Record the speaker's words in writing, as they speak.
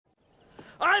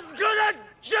I'm gonna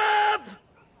jump!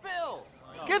 Phil,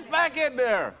 get back in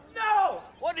there. No!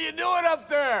 What are you doing up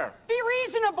there? Be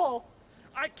reasonable.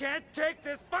 I can't take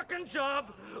this fucking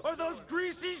job or those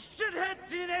greasy shithead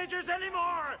teenagers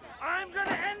anymore! I'm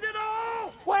gonna end it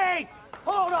all! Wait!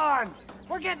 Hold on!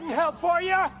 We're getting help for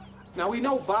you! Now, we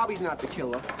know Bobby's not the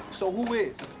killer, so who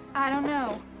is? I don't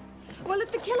know. Well,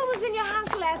 if the killer was in your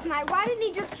house last night, why didn't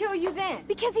he just kill you then?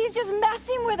 Because he's just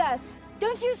messing with us.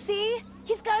 Don't you see?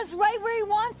 He's got us right where he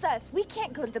wants us. We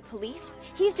can't go to the police.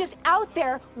 He's just out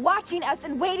there watching us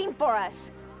and waiting for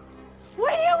us.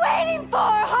 What are you waiting for,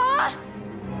 huh?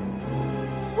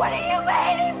 What are you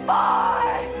waiting for?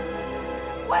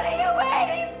 What are you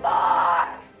waiting for?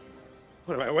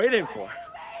 What am I waiting for?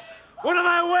 What am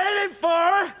I waiting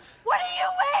for? What are you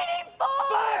waiting for?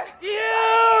 Fuck you!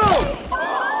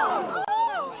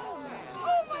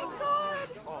 Oh my God.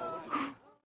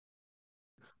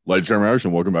 Lights, camera,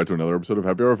 action. Welcome back to another episode of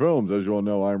Happy Hour Films. As you all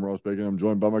know, I'm Ross Bacon. I'm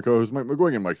joined by my co-host, Mike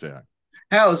McGuigan. Mike, say hi.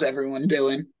 How's everyone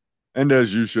doing? And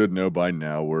as you should know by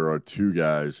now, we're two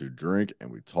guys who drink and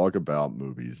we talk about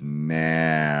movies.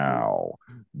 Now,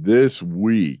 this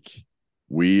week,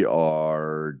 we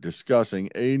are discussing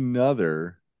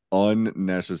another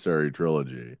unnecessary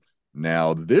trilogy.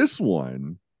 Now, this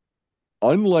one,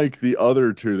 unlike the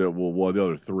other two that the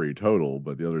other three total,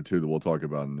 but the other two that we'll talk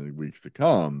about in the weeks to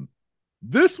come,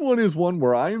 this one is one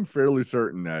where I am fairly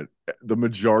certain that the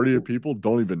majority of people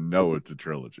don't even know it's a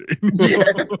trilogy.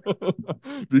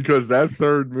 Because that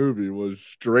third movie was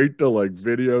straight to like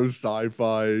video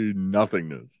sci-fi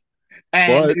nothingness.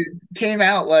 And it came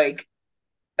out like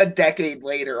a decade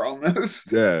later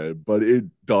almost. Yeah, but it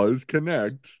does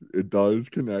connect. It does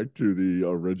connect to the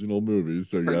original movies.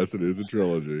 So yes, it is a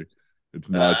trilogy. It's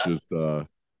not just one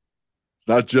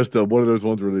of those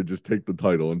ones where they just take the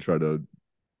title and try to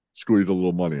squeeze a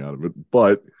little money out of it.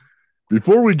 But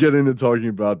before we get into talking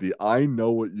about the I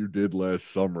Know What You Did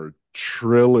Last Summer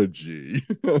trilogy.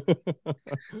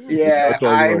 Yeah,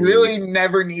 I really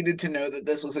never needed to know that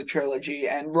this was a trilogy,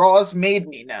 and Ross made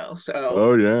me know. So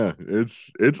oh yeah,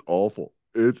 it's awful.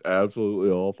 It's absolutely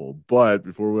awful. But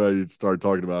before we start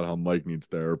talking about how Mike needs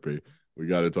therapy, we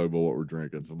got to talk about what we're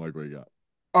drinking. So Mike, what you got?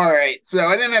 All right, so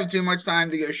I didn't have too much time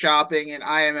to go shopping, and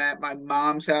I am at my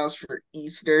mom's house for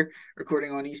Easter,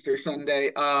 recording on Easter Sunday.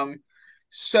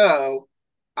 So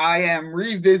I am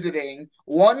revisiting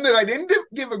one that I didn't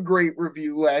give a great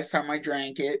review last time I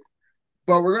drank it,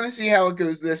 but we're gonna see how it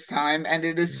goes this time, and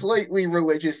it is slightly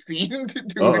religious themed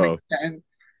to an extent.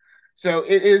 So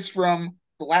it is from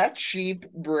Black Sheep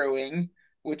Brewing,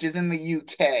 which is in the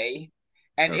UK.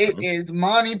 And it is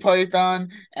Monty Python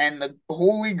and the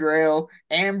Holy Grail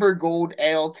Amber Gold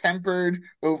Ale tempered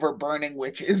over burning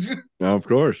witches. Now, of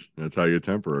course, that's how you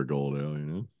temper a gold ale, you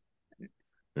know?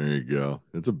 There you go.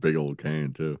 It's a big old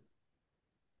can, too.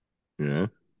 Yeah.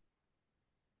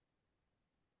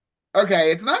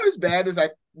 Okay, it's not as bad as I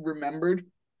remembered.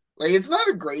 Like, it's not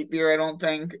a great beer, I don't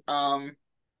think.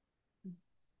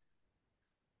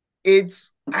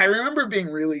 I remember being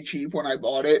really cheap when I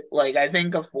bought it. Like, I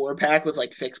think a 4-pack was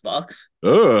like $6.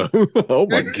 Oh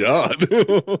my God.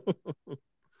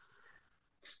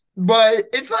 But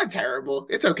it's not terrible.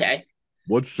 It's okay.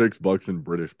 What's $6 in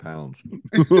British pounds?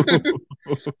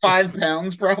 5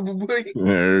 pounds, probably.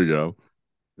 There you go.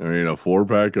 I mean, a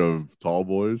 4-pack of tall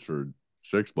boys for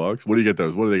 $6. What do you get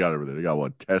those? What do they got over there? They got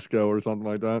what, Tesco or something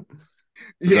like that?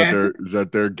 Is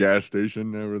that their gas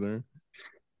station over there?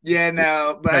 Yeah,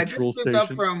 no, but I picked this up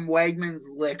station? from Wegmans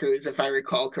Liquors, if I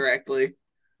recall correctly.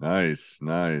 Nice.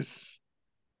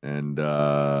 And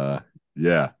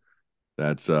yeah.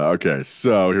 That's okay.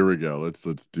 So here we go.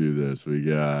 Let's do this. We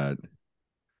got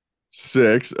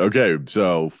 6. Okay,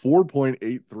 so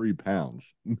 4.83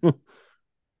 pounds.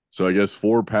 So I guess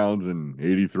 4 pounds and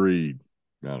 83,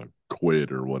 I don't know,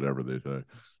 quid or whatever they say.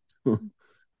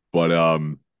 But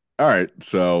all right,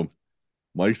 so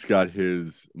Mike's got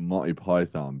his Monty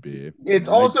Python beer. It's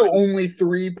also only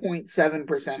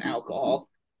 3.7% alcohol.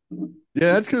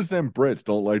 Yeah, that's because them Brits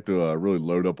don't like to really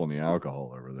load up on the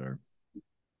alcohol over there.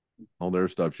 All their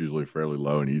stuff's usually fairly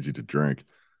low and easy to drink.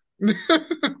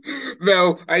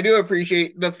 Though I do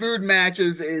appreciate the food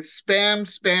matches is spam,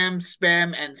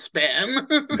 and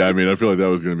spam. Yeah, I mean, I feel like that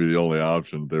was going to be the only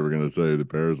option they were going to say to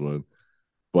pairs with.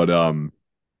 But all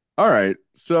right,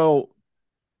 so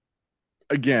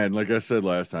again, like I said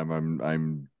last time,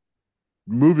 I'm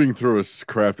moving through a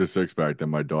crafted 6-pack that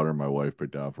my daughter and my wife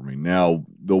picked out for me. Now,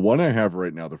 the one I have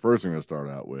right now, the first thing I'm going to start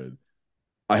out with,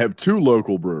 I have 2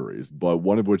 local breweries, but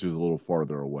one of which is a little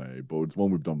farther away, but it's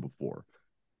one we've done before.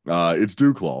 It's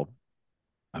Dewclaw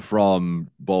from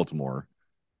Baltimore.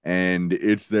 And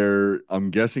it's their, I'm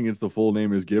guessing it's the full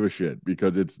name is Give a Shit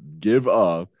because it's Give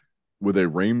a with a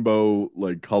rainbow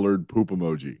like colored poop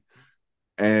emoji.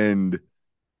 And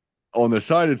on the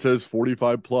side it says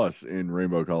 45 plus in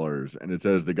rainbow colors, and it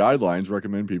says the guidelines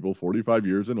recommend people 45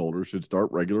 years and older should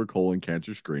start regular colon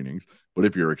cancer screenings, but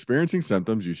if you're experiencing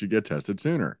symptoms you should get tested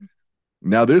sooner.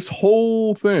 Now this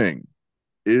whole thing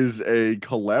is a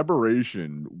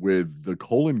collaboration with the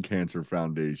Colon Cancer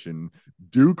Foundation,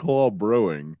 Duke Hall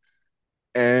Brewing,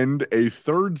 and a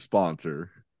third sponsor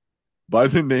by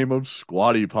the name of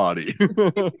Squatty Potty.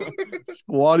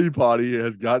 Squatty Potty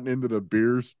has gotten into the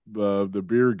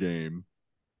beer game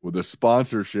with a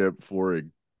sponsorship for a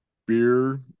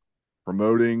beer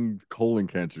promoting colon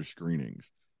cancer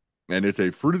screenings. And it's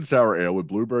a fruited sour ale with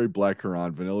blueberry,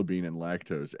 blackcurrant, vanilla bean, and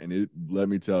lactose. And it, let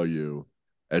me tell you,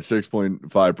 at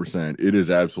 6.5%, it is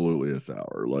absolutely a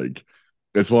sour. Like,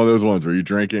 it's one of those ones where you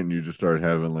drink it and you just start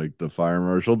having like the Fire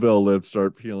Marshal Bill lips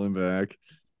start peeling back,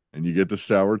 and you get the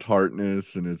sour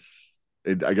tartness. And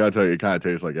I gotta tell you, it kind of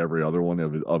tastes like every other one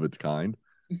of its kind,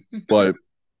 but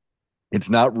it's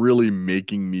not really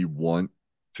making me want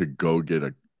to go get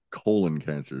a colon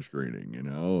cancer screening.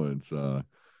 It's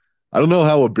I don't know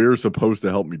how a beer is supposed to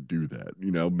help me do that.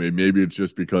 Maybe it's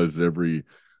just because every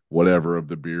whatever of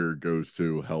the beer goes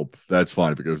to help. That's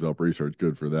fine if it goes to help research.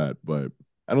 Good for that. But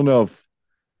I don't know if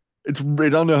I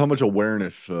don't know how much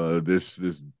awareness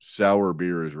this sour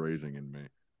beer is raising in me.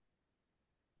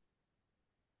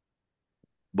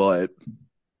 But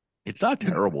it's not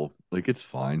terrible. Like, it's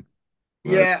fine.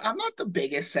 But Yeah, I'm not the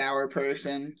biggest sour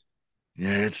person.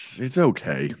 yeah, it's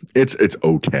okay. It's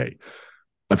okay.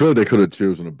 I feel like they could have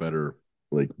chosen a better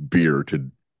like beer to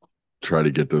try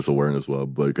to get this awareness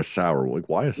level. Like a sour. Like,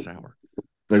 why a sour?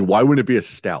 Like, why wouldn't it be a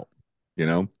stout? You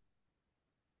know?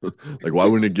 Like, why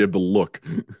wouldn't it give the look?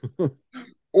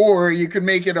 Or you could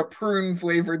make it a prune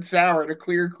flavored sour to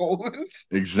clear colons.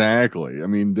 Exactly. I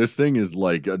mean, this thing is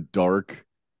like a dark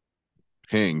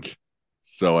pink.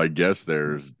 So I guess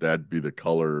that'd be the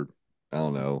color. I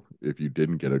don't know if you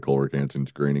didn't get a color cancer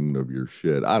screening of your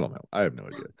shit. I don't know. I have no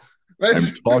idea. I'm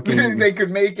talking. They could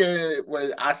make what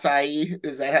is it, acai?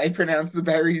 Is that how you pronounce the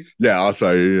berries? Yeah,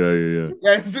 acai. Yeah.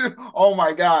 That's, oh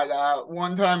my god!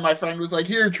 One time my friend was like,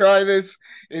 "Here, try this.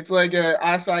 It's like a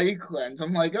acai cleanse."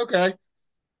 I'm like, "Okay."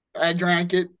 I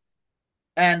drank it,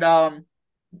 and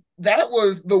that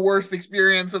was the worst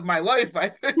experience of my life. I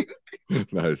think.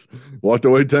 Nice. Walked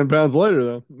away 10 pounds later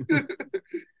though.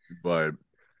 But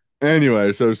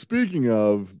anyway, so speaking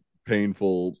of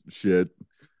painful shit,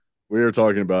 we were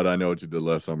talking about I Know What You Did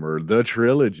Last Summer, the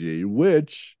trilogy,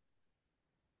 which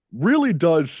really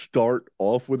does start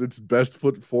off with its best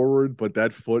foot forward, but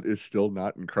that foot is still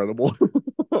not incredible.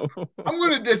 I'm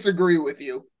going to disagree with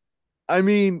you. I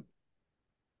mean,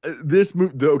 this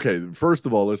movie, okay, first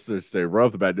of all, let's just say right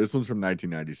off the bat, this one's from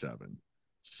 1997.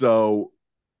 So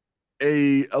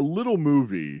a little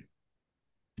movie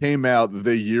came out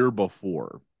the year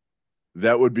before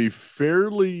that would be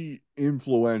fairly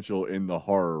influential in the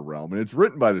horror realm, and it's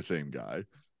written by the same guy.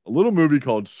 A little movie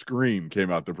called Scream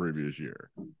came out the previous year.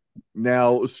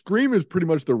 Now, Scream is pretty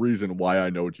much the reason why I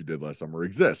Know What You Did Last Summer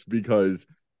exists, because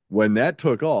when that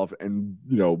took off and,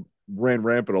 ran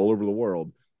rampant all over the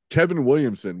world, Kevin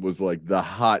Williamson was like the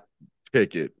hot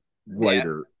ticket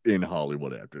writer in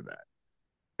Hollywood after that.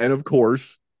 And of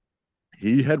course,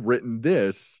 he had written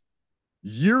this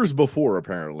years before,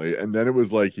 apparently. And then it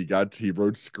was like he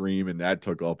wrote Scream and that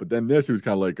took off. But then this, he was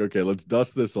kind of like, okay, let's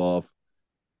dust this off.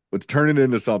 Let's turn it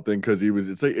into something, because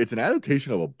it's an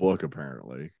adaptation of a book,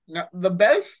 apparently. Now, the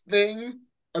best thing,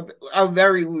 a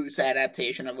very loose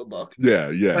adaptation of a book. Yeah.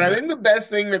 But I think the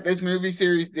best thing that this movie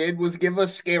series did was give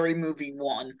us Scary Movie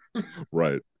 1.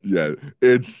 Right. Yeah.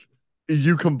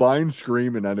 You combine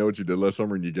Scream and I Know What You Did Last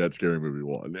Summer and you get Scary Movie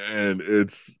 1. And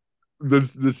it's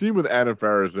the scene with Anna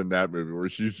Faris in that movie where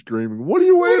she's screaming, "What are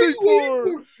you waiting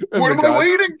for? What am I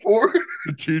waiting for?"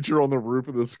 The teacher on the roof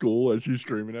of the school as she's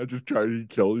screaming at, he's trying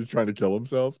to kill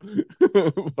himself.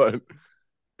 But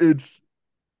it's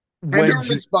and her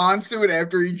response to it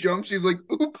after he jumps, she's like,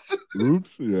 "Oops."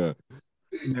 Oops, yeah.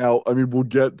 Now, I mean, we'll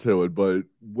get to it, but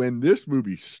when this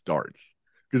movie starts,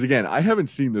 because again, I haven't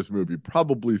seen this movie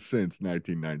probably since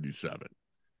 1997.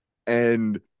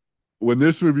 And when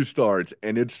this movie starts,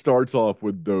 and it starts off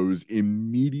with those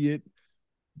immediate,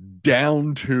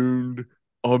 down-tuned,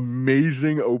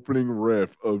 amazing opening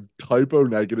riff of Typo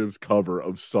Negative's cover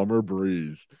of Summer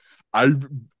Breeze, I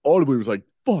audibly was like,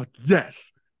 fuck,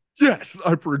 yes,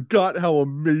 I forgot how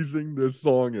amazing this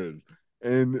song is.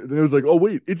 And then it was like, oh,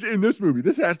 wait, it's in this movie.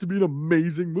 This has to be an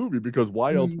amazing movie, because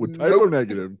why else would Typo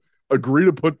Negative agree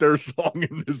to put their song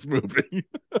in this movie.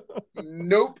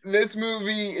 Nope, this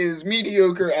movie is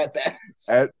mediocre at best.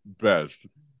 At best.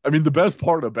 I mean, the best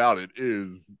part about it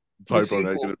is Typo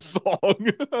Negative song.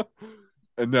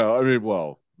 And no, I mean,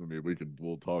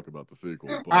 we'll talk about the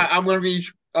sequel. But I'm going to be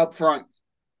upfront.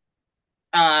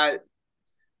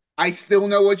 I Still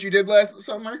Know What You Did Last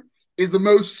Summer is the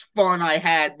most fun I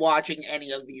had watching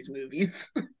any of these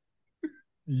movies.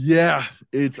 yeah,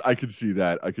 I could see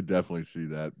that. I could definitely see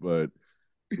that. But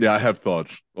yeah, I have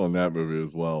thoughts on that movie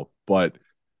as well. But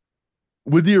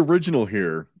with the original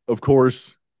here, of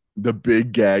course, the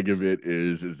big gag of it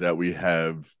is that we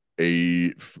have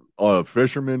a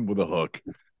fisherman with a hook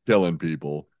killing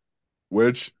people,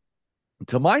 which,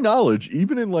 to my knowledge,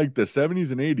 even in like the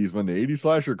 70s and 80s, when the 80s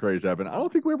slasher craze happened, I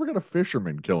don't think we ever got a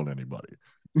fisherman killing anybody.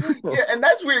 Yeah, and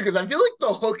that's weird because I feel like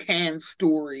the hook hand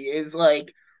story is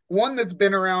like one that's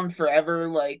been around forever,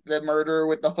 like the murder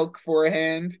with the hook for a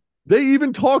hand. They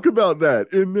even talk about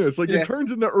that in this. Like, Yeah. it turns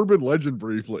into urban legend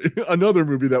briefly. Another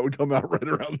movie that would come out right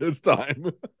around this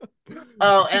time.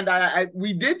 Oh, and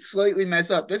we did slightly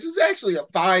mess up. This is actually a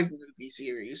 5-movie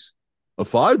series. A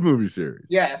 5-movie series.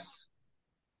 Yes.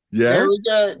 Yeah.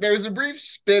 There was a brief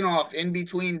spin-off in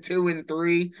between 2 and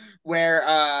 3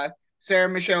 where Sarah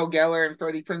Michelle Gellar and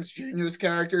Freddie Prinze Jr.'s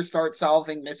characters start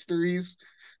solving mysteries.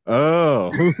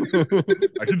 Oh,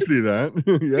 I can see that.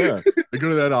 Yeah. They go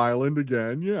to that island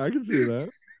again. Yeah, I can see that.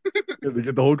 Yeah, they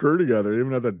get the whole crew together. They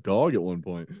even had that dog at one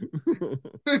point.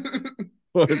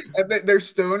 But, And their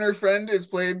stoner friend is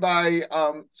played by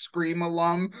Scream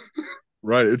alum.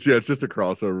 right. It's just a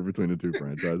crossover between the two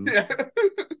franchises. Yeah.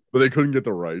 But they couldn't get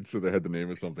the rights, so they had to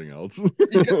name it something else.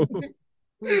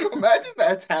 Imagine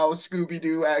that's how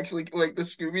Scooby-Doo actually, like, the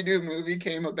Scooby-Doo movie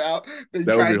came about.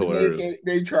 That would be hilarious.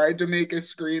 They tried to make a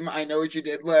Scream I Know What You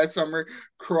Did Last Summer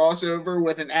crossover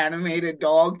with an animated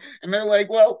dog, and they're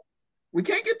like, well, we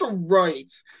can't get the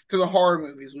rights to the horror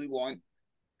movies we want.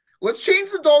 Let's change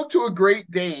the dog to a Great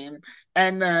Dane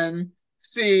and then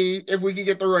see if we can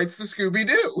get the rights to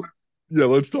Scooby-Doo. Yeah,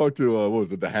 let's talk to what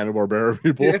was it, the Hanna-Barbera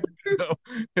people, Yeah.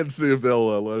 and see if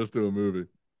they'll let us do a movie.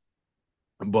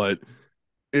 But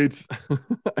it's,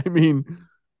 I mean,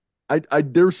 I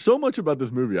there's so much about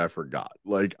this movie I forgot.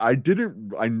 Like, I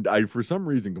for some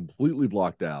reason completely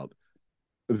blocked out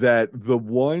that the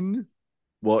one,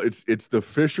 well, it's the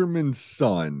fisherman's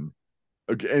son.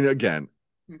 Okay, and again,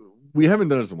 we haven't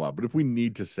done this in a while, but if we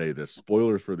need to say this,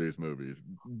 spoilers for these movies,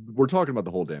 we're talking about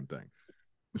the whole damn thing.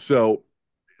 So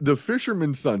the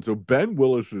fisherman's son, so Ben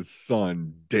Willis's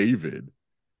son, David,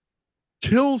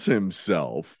 kills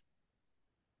himself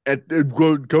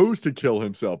goes to kill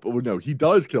himself. Oh no, he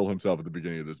does kill himself at the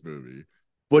beginning of this movie.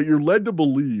 But you're led to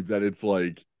believe that it's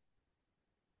like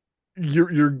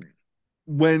you're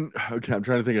when okay, I'm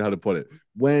trying to think of how to put it.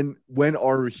 When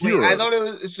our hero, Wait, I thought it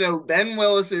was so Ben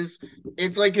Willis's.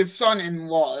 It's like his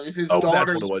son-in-law. It was his that's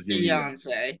daughter's what it was.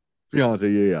 fiance. Fiance,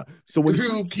 yeah. So when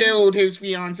who killed his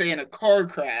fiance in a car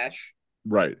crash.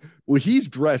 Right. Well, he's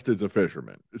dressed as a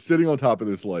fisherman, sitting on top of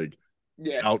this like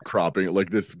outcropping,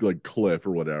 like this like cliff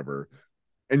or whatever.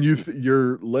 And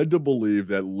you're led to believe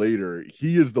that later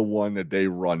he is the one that they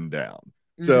run down.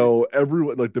 Mm-hmm. So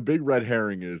everyone, like, the big red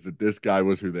herring is that this guy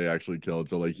was who they actually killed.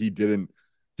 So like he didn't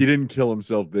kill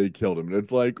himself, they killed him. And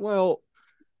it's like, well,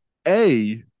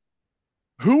 who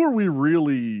are we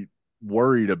really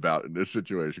worried about in this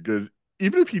situation? Because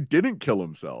even if he didn't kill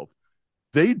himself,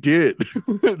 they did.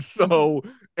 So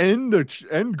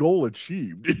end goal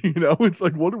achieved. You know, it's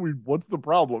like, what's the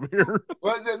problem here?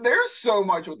 Well, there's so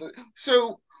much with it.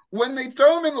 So when they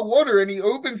throw him in the water and he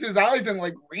opens his eyes and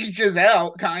like reaches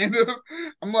out, kind of,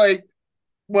 I'm like,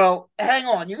 well, hang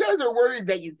on. You guys are worried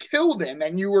that you killed him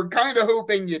and you were kind of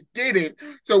hoping you didn't.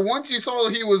 So once you saw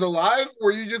he was alive,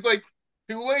 were you just like,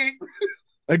 too late?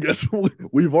 I guess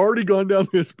we've already gone down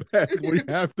this path. We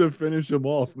have to finish him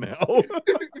off now.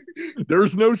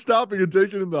 There's no stopping and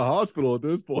taking him to the hospital at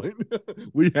this point.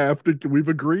 We've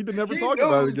agreed to never talk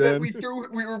about it again.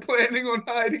 We were planning on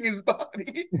hiding his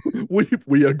body.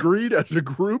 We agreed as a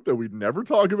group that we'd never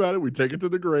talk about it. We take it to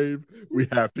the grave. We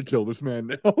have to kill this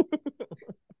man now.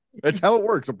 That's how it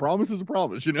works. A promise is a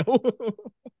promise, you know?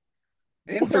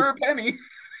 And for a penny.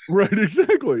 Right,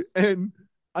 exactly. And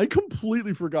I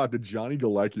completely forgot that Johnny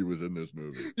Galecki was in this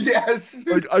movie. Yes.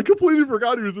 Like, I completely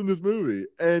forgot he was in this movie.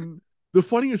 And the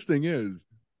funniest thing is,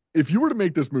 if you were to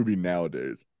make this movie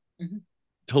nowadays,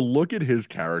 to look at his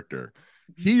character,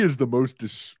 he is the most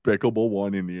despicable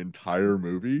one in the entire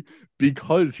movie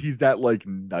because he's that like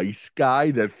nice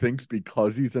guy that thinks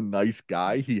because he's a nice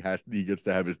guy he gets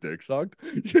to have his dick sucked.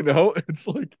 It's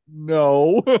like,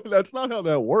 no, that's not how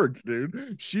that works,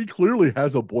 dude. She clearly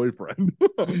has a boyfriend.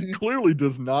 Clearly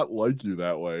does not like you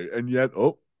that way, and yet,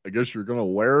 oh, I guess you're gonna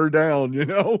wear her down,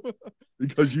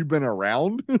 because you've been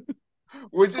around.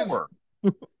 Which is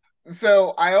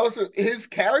so I also his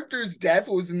character's death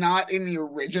was not in the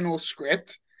original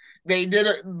script. They did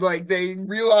it like they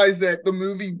realized that the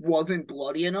movie wasn't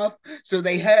bloody enough, so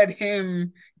they had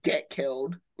him get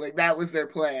killed. Like that was their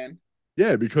plan.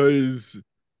 Yeah, because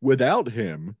without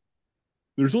him,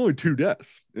 there's only two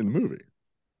deaths in the movie.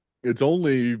 It's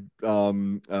only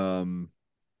Sarah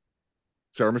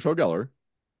Michelle Gellar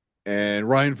and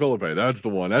Ryan Phillippe. That's the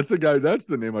one. That's the guy. That's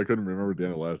the name I couldn't remember at the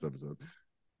end of the last episode.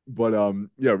 But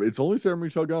yeah, it's only Sarah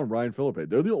Michelle Gellar and Ryan Phillippe.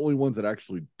 They're the only ones that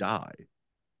actually die.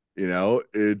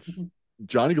 It's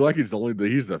Johnny Galecki's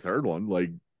he's the third one.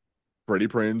 Like Freddie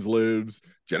Prinze lives,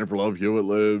 Jennifer Love Hewitt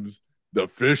lives, the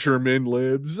fisherman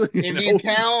lives. If you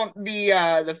count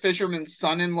the fisherman's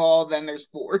son-in-law, then there's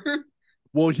four.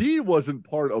 Well, he wasn't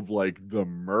part of like the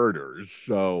murders,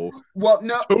 so well,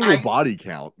 no total body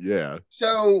count, yeah.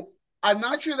 So I'm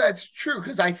not sure that's true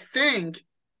because I think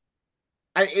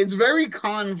it's very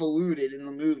convoluted in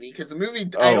the movie because the movie.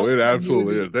 It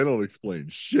absolutely is. They don't explain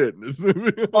shit in this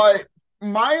movie. But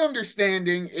my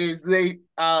understanding is they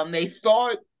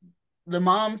thought the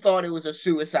mom thought it was a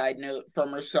suicide note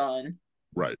from her son.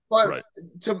 Right. But right.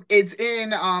 It's in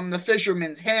the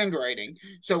fisherman's handwriting.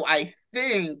 So I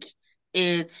think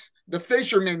it's the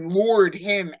fisherman lured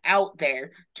him out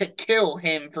there to kill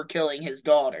him for killing his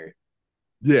daughter.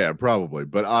 Yeah, probably.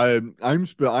 But I'm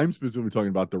specifically talking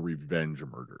about the revenge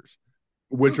murders,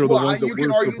 which are the ones that you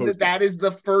can argue that is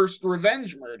the first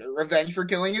revenge murder, revenge for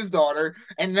killing his daughter,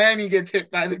 and then he gets hit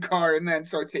by the car and then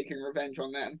starts taking revenge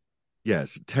on them.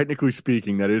 Yes, technically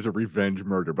speaking, that is a revenge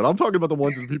murder, but I'm talking about the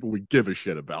ones of the people we give a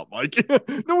shit about, Mike.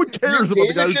 No one cares about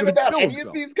the guy who's going to kill himself. Any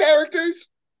of these characters?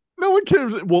 No one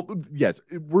cares. Well, yes,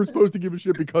 we're supposed to give a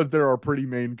shit because there are pretty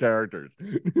main characters.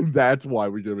 That's why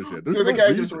we give a shit. So the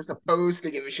characters we're supposed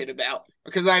to give a shit about,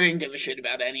 because I didn't give a shit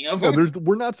about any of them. We're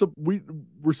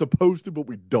supposed to, but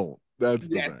we don't. That's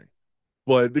the thing.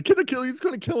 But the kid that he's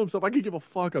going to kill himself. I could give a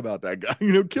fuck about that guy.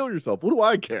 Kill yourself. What do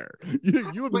I care? You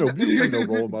have you play no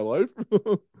role in my life.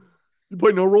 You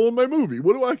play no role in my movie.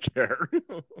 What do I care?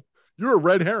 You're a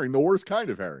red herring, the worst kind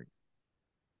of herring.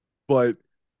 But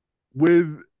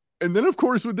and then of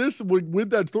course with that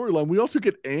storyline, we also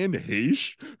get Anne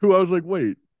Heche, who I was like,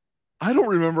 wait, I don't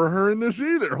remember her in this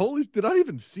either. Did I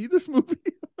even see this movie?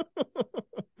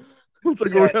 It's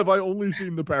like, or have I only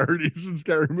seen the parodies in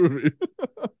Scary Movie?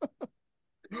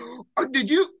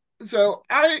 Did you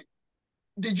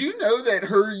know that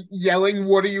her yelling,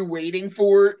 "What are you waiting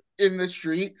for?" in the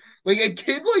street, like a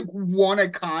kid like won a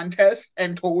contest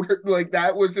and told her like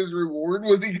that was his reward,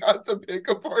 was he got to pick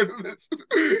a part of this.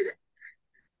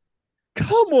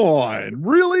 Come on,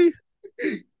 really?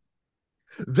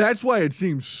 That's why it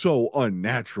seems so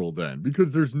unnatural then,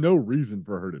 because there's no reason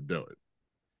for her to do it.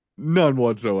 None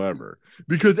whatsoever.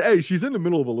 Because she's in the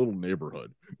middle of a little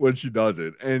neighborhood when she does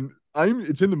it, and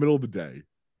it's in the middle of the day,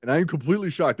 and I'm completely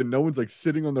shocked that no one's like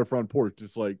sitting on their front porch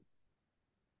just like,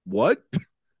 what?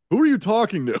 Who are you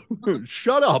talking to?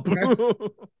 Shut up.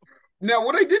 Now,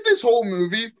 what I did this whole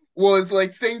movie was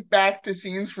like think back to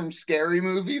scenes from Scary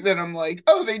Movie that I'm like,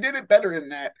 oh, they did it better in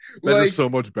that. Better, so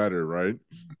much better, right?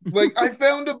 Like, I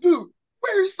found a boot.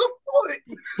 Where's the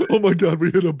foot? Oh my god,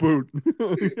 we hit a boot.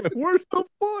 Where's the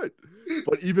foot?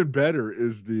 But even better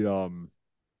is the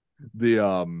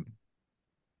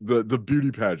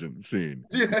beauty pageant scene.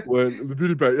 Yeah. When the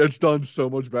beauty pageant, it's done so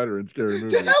much better in Scary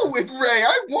Movie. To hell with Ray,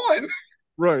 I won.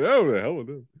 Right, oh the hell with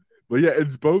him. But yeah,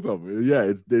 it's both of them.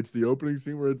 Yeah, it's the opening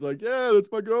scene where it's like, yeah, that's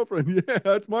my girlfriend. Yeah,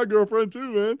 that's my girlfriend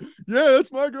too, man. Yeah,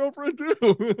 that's my girlfriend too.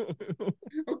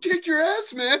 I'll kick your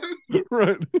ass, man.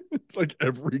 Right. It's like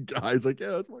every guy's like, yeah,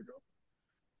 that's my girlfriend.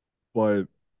 But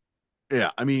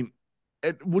yeah, I mean,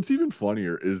 what's even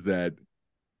funnier is that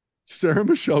Sarah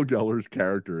Michelle Gellar's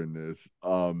character in this,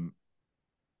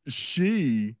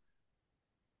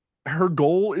 her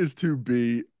goal is to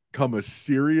become a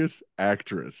serious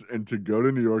actress and to go to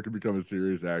New York and become a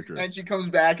serious actress. And she comes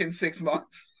back in 6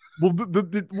 months. Well,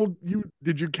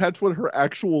 did you catch what her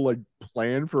actual like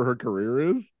plan for her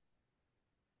career is?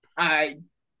 I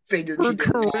figured she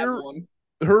didn't have one.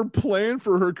 Her plan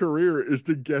for her career is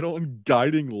to get on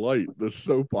Guiding Light, the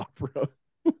soap opera,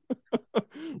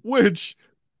 which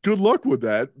good luck with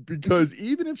that, because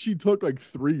even if she took like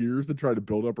 3 years to try to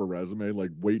build up her resume,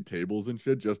 like wait tables and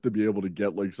shit, just to be able to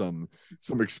get like some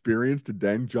experience to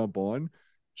then jump on,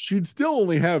 she'd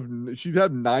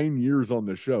have 9 years on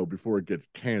the show before it gets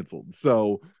canceled.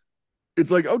 So it's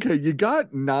like, okay, you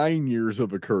got 9 years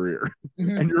of a career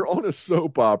and you're on a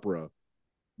soap opera.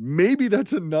 Maybe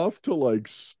that's enough to like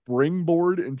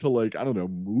springboard into like, I don't know,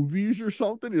 movies or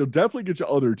something. It'll definitely get you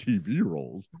other TV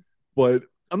roles, but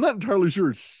I'm not entirely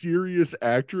sure serious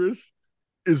actress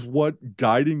is what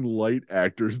guiding light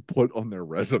actors put on their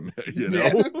resume, you Yeah,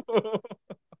 know?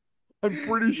 I'm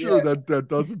pretty sure yeah. that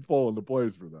doesn't fall into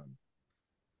place for them.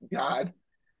 God.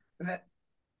 That,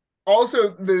 also,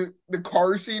 the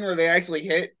car scene where they actually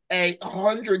hit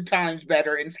 100 times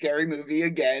better in Scary Movie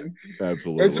again.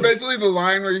 Absolutely. Especially the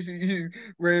line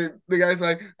where the guy's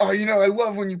like, "Oh, I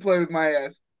love when you play with my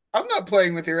ass. I'm not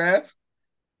playing with your ass,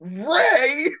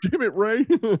 Ray." Damn it, Ray.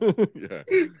 Yeah.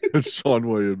 Sean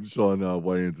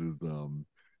Wayans'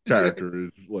 Yeah. character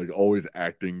is like always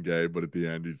acting gay, but at the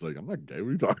end he's like, I'm not gay. What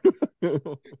are you talking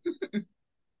about?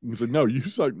 He's like, no, you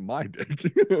sucked my dick.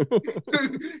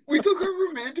 We took a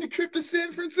romantic trip to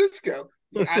San Francisco.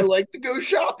 I like to go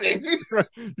shopping. Right.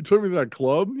 You took me to that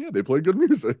club. Yeah, they play good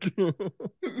music.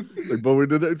 It's like, but we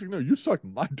did that. It's like, no, you sucked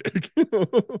my dick.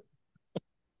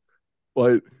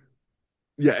 But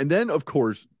yeah, and then of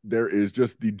course there is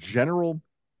just the general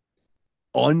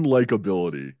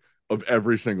unlikability of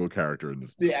every single character in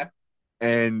this movie. Yeah.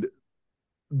 And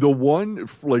the one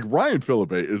like Ryan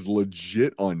Phillippe is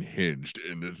legit unhinged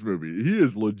in this movie. He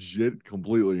is legit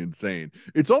completely insane.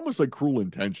 It's almost like Cruel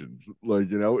Intentions, like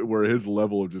where his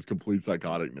level of just complete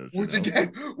psychoticness. Which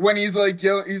again, when he's like,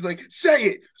 he's like,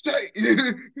 say it,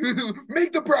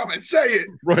 make the promise, say it.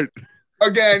 Right.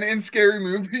 Again, in Scary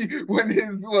Movie, when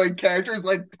his like character is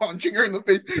like punching her in the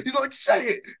face, he's like,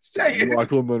 say it.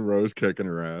 Lachlan Monroe's kicking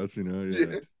her ass, yeah.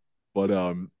 Yeah. But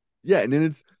yeah, and then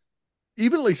it's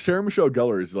even like Sarah Michelle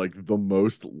Gellar is like the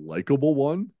most likable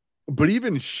one, but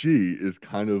even she is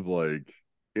kind of like,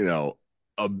 you know,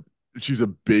 a she's a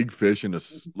big fish in a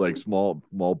like small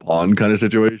pond kind of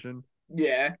situation.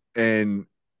 Yeah. And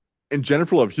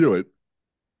Jennifer Love Hewitt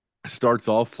starts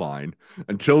off fine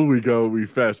until we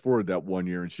fast forward that 1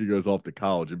 year and she goes off to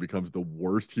college and becomes the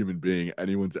worst human being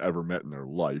anyone's ever met in their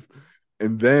life.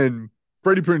 And then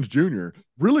Freddie Prinze Jr.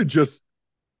 really just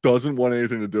doesn't want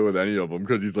anything to do with any of them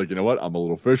because he's like, you know what? I'm a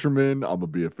little fisherman. I'm gonna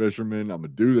be a fisherman. I'm gonna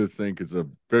do this thing because a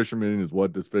fisherman is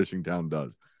what this fishing town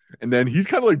does. And then he's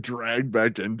kind of like dragged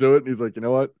back into it, and he's like, you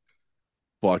know what?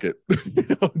 Fuck it,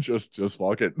 just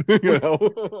fuck it,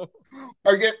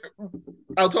 I get.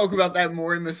 I'll talk about that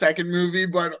more in the second movie,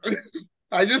 but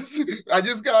I just, I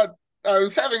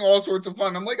was having all sorts of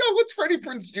fun. I'm like, oh, what's Freddie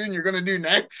Prinze Jr. gonna do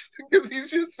next? Because he's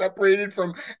just separated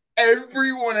from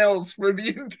everyone else for the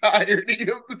entirety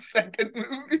of the second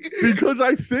movie. Because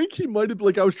I think he might have,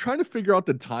 like, I was trying to figure out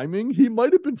the timing. He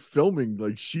might have been filming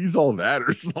like She's All That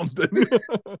or something.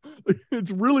 Like,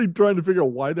 it's really trying to figure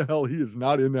out why the hell he is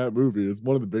not in that movie. It's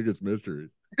one of the biggest mysteries.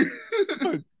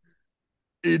 But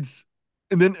it's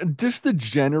and then just the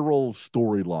general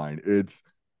storyline. It's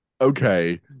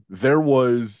okay. There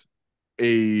was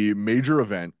a major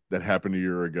event that happened a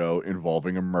year ago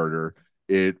involving a murder.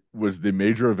 It was the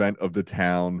major event of the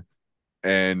town,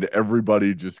 and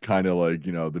everybody just kind of like,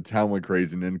 the town went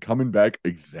crazy. And then coming back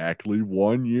exactly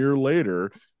 1 year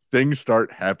later, things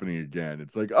start happening again.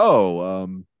 It's like,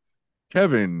 oh,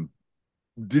 Kevin,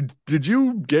 did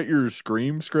you get your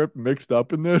Scream script mixed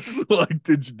up in this? Like,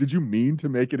 did you mean to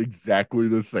make it exactly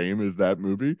the same as that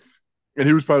movie? And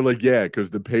he was probably like, yeah,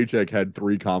 because the paycheck had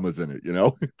 3 commas in it,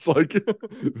 It's like,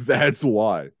 that's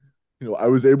why. I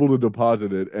was able to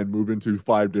deposit it and move into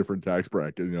 5 different tax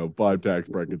brackets, 5 tax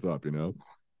brackets up.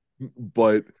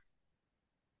 But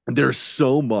there's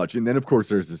so much. And then, of course,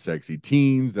 there's the sexy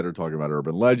teens that are talking about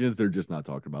urban legends. They're just not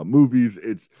talking about movies.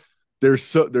 They're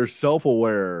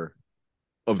self-aware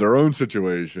of their own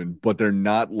situation, but they're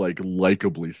not like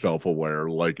likably self-aware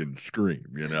like in Scream.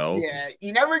 Yeah,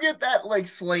 you never get that like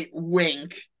slight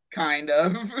wink, kind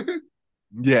of.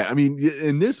 Yeah, I mean,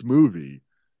 in this movie,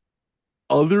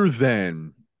 other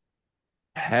than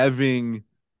having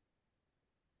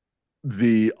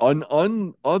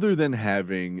other than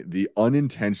having the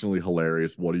unintentionally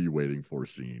hilarious "What are you waiting for"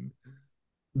 scene,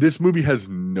 this movie has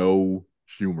no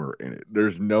humor in it.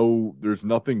 There's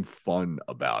nothing fun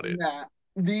about it. Yeah,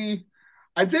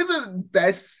 I'd say the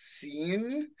best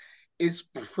scene is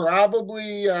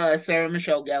probably Sarah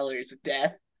Michelle Gellar's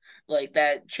death, like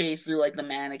that chase through like the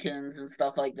mannequins and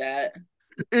stuff like that.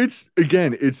 That's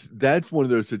one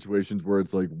of those situations where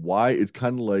it's like, why? It's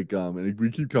kind of like, and we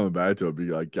keep coming back to it, be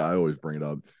like, I always bring it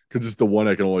up. because it's the one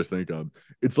I can always think of.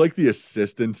 It's like the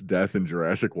assistant's death in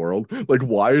Jurassic World. Like,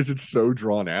 why is it so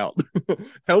drawn out?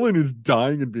 Helen is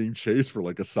dying and being chased for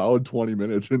like a solid 20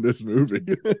 minutes in this movie.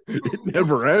 It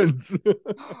never ends.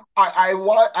 I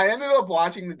ended up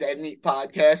watching the Dead Meat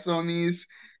podcast on these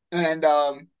and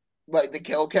like the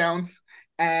kill counts,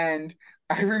 and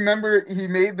I remember he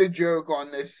made the joke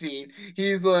on this scene.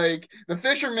 He's like, the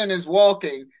fisherman is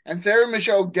walking, and Sarah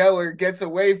Michelle Gellar gets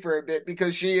away for a bit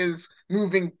because she is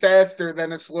moving faster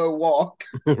than a slow walk.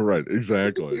 Right,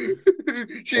 exactly.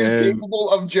 She is And capable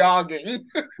of jogging.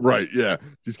 right, yeah.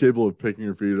 She's capable of picking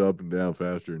her feet up and down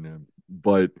faster than him.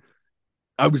 But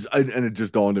and it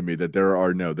just dawned on me that there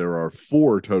are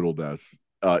four total deaths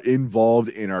involved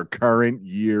in our current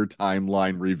year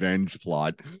timeline revenge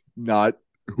plot, not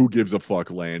who gives a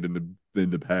fuck land in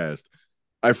the past.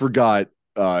 I forgot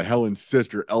Helen's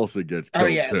sister Elsa gets Oh,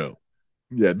 killed yes. too.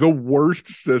 Yeah, the worst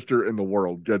sister in the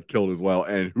world gets killed as well,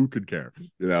 and who could care,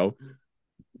 you know?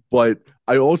 But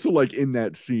I also like in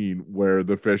that scene where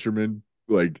the fisherman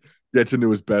like gets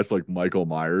into his best like Michael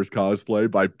Myers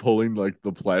cosplay by pulling like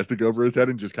the plastic over his head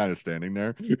and just kind of standing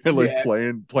there and like Yeah.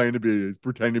 playing to be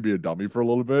pretending to be a dummy for a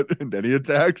little bit and then he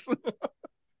attacks.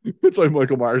 It's like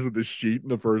Michael Myers with the sheet in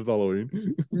the first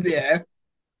Halloween. Yeah.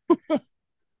 But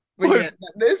But yeah,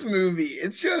 this movie,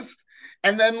 it's just,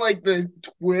 and then like the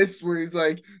twist where he's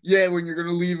like, yeah, when you're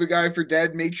gonna leave a guy for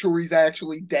dead, make sure he's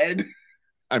actually dead.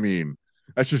 I mean,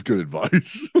 that's just good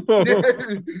advice. Yeah.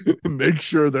 Make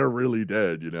sure they're really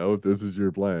dead, if this is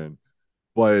your plan.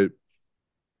 But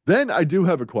then I do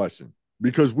have a question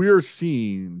because we are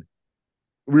shown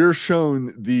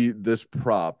this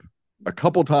prop a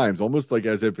couple times, almost like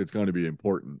as if it's going to be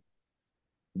important.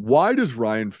 Why does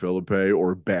Ryan Philippe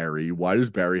or Barry? Why does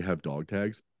Barry have dog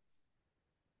tags?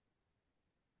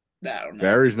 I don't know.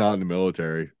 Barry's not in the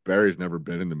military. Barry's never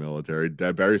been in the military.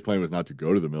 Barry's plan was not to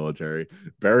go to the military.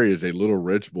 Barry is a little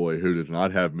rich boy who does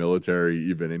not have military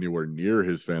even anywhere near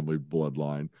his family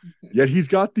bloodline. Yet he's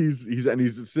got he's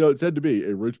said to be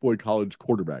a rich boy college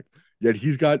quarterback. Yet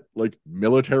he's got like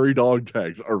military dog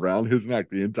tags around his neck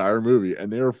the entire movie,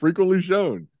 and they are frequently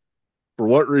shown. For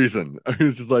what reason?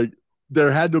 It's just like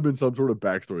there had to have been some sort of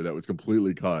backstory that was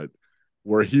completely cut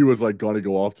where he was like going to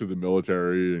go off to the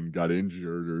military and got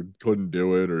injured or couldn't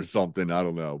do it or something. I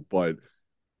don't know. But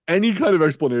any kind of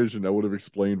explanation that would have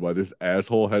explained why this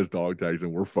asshole has dog tags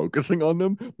and we're focusing on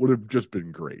them would have just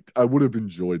been great. I would have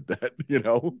enjoyed that.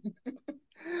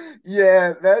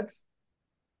 Yeah,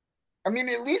 I mean,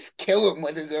 at least kill him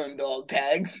with his own dog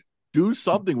tags. Do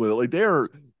something with it. Like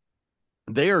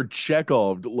they are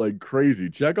Chekhoved like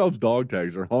crazy. Chekhov's dog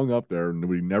tags are hung up there and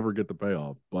we never get the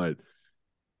payoff. But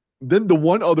then the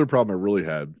one other problem I really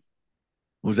had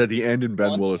was at the end in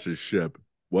Ben One, Willis's ship.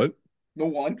 What? the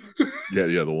one. Yeah,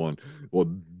 the one.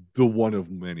 Well, the one of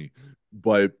many.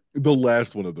 But the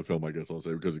last one of the film, I guess I'll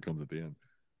say, because it comes at the end.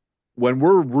 When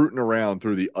we're rooting around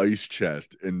through the ice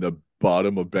chest in the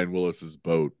bottom of Ben Willis's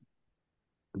boat,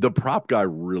 the prop guy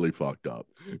really fucked up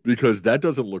because that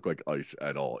doesn't look like ice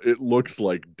at all. It looks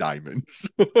like diamonds.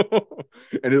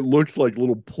 And it looks like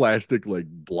little plastic like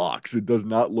blocks. It does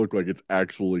not look like it's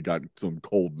actually got some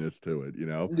coldness to it.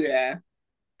 Yeah.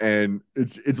 And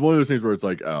it's one of those things where it's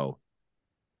like, oh,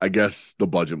 I guess the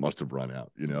budget must have run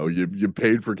out. You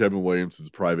paid for Kevin Williamson's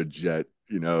private jet,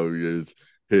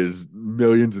 his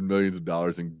millions and millions of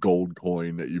dollars in gold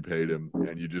coin that you paid him,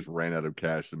 and you just ran out of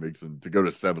cash to go to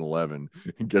 7-Eleven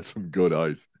and get some good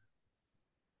ice.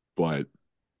 But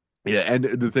yeah, and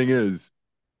the thing is,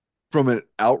 from an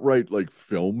outright like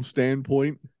film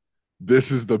standpoint,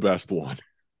 this is the best one.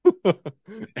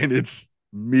 And it's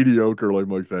mediocre, like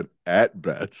Mike said, at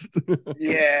best.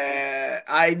 Yeah,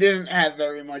 I didn't have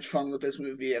very much fun with this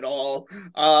movie at all.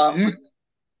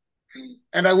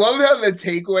 And I love how the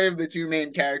takeaway of the two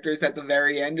main characters at the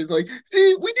very end is like,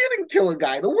 see, we didn't kill a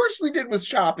guy. The worst we did was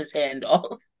chop his hand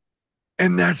off.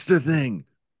 And that's the thing.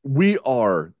 We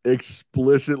are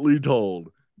explicitly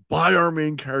told by our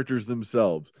main characters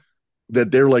themselves that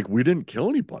they're like, we didn't kill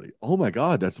anybody. Oh my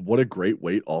God, that's what a great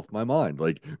weight off my mind.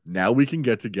 Like, now we can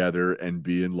get together and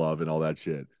be in love and all that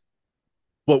shit.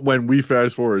 But when we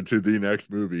fast forward to the next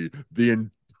movie,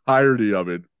 the entirety of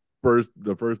it,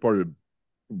 the first part of it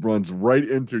runs right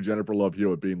into Jennifer Love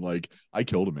Hewitt being like, I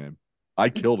killed a man. I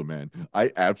killed a man.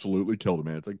 I absolutely killed a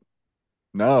man. It's like,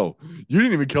 no, you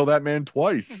didn't even kill that man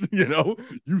twice.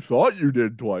 You thought you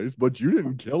did twice, but you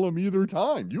didn't kill him either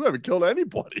time. You haven't killed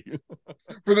anybody.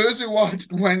 For those who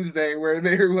watched Wednesday, where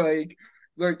they're like,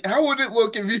 how would it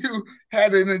look if you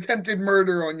had an attempted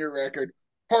murder on your record?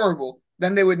 Horrible.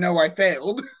 Then they would know I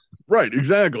failed. Right,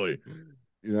 exactly.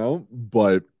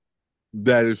 But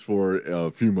That is for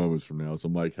a few moments from now. So,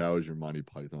 Mike, how is your Monty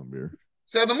Python beer?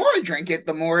 So the more I drink it,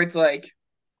 the more it's like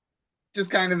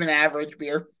just kind of an average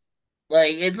beer.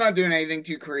 Like it's not doing anything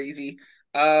too crazy.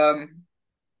 Um,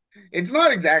 it's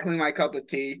not exactly my cup of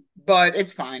tea, but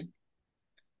it's fine.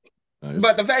 Nice.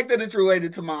 But the fact that it's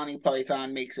related to Monty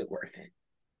Python makes it worth it.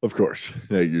 Of course,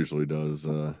 that usually does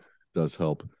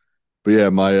help. But yeah,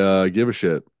 my give a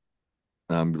shit.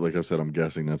 Like I said, I'm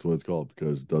guessing that's what it's called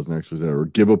because it doesn't actually say or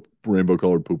give a rainbow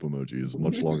colored poop emoji is a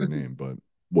much longer name, but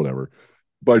whatever.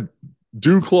 But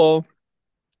Dewclaw,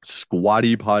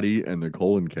 Squatty Potty, and the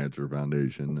Colon Cancer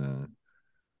Foundation.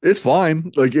 It's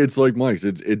fine. Like it's like Mike's.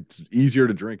 It's easier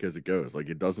to drink as it goes. Like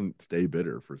it doesn't stay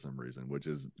bitter for some reason, which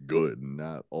is good. And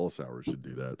not all sours should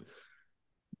do that.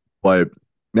 But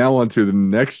now on to the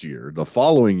next year, the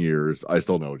following years. I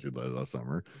still know what you did last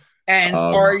summer. And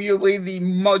Um, arguably the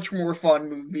much more fun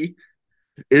movie.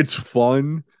 it's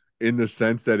fun in the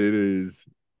sense that it is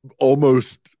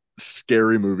almost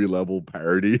scary movie level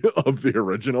parody of the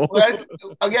original. Let's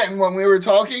again when we were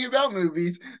talking about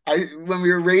movies, when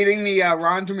we were rating the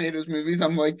Rotten Tomatoes movies,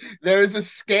 I'm like, there's a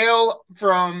scale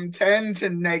from 10 to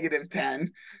 -10,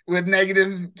 with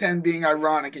 -10 being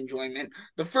ironic enjoyment.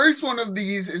 The first one of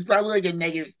these is probably like a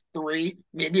 -3,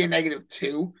 maybe a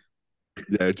 -2.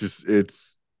 Yeah,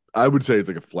 it's I would say it's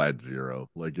like a flat zero.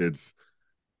 Like it's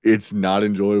not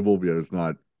enjoyable, but it's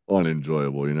not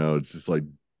unenjoyable, it's just like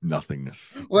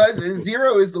nothingness. Well,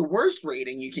 0 is the worst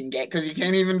rating you can get because you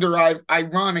can't even derive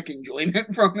ironic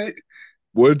enjoyment from it.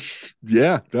 Which,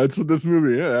 yeah, that's what that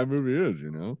movie is.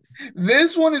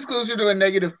 This one is closer to a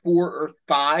 -4 or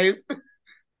 5.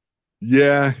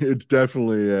 Yeah, it's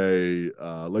definitely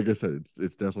like I said,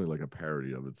 it's definitely like a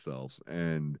parody of itself.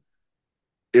 And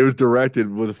it was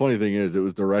directed. Well, the funny thing is, it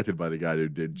was directed by the guy who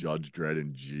did Judge Dredd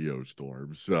and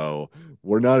Geostorm. So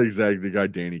we're not exactly the guy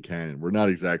Danny Cannon. We're not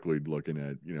exactly looking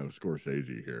at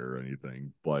Scorsese here or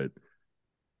anything, but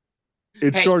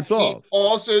it Hey, starts he off.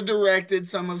 also directed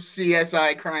some of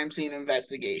CSI Crime Scene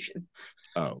Investigation.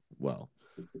 Oh well,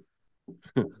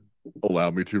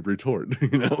 allow me to retort.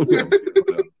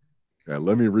 Yeah,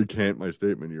 let me recant my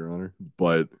statement, Your Honor.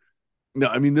 But no,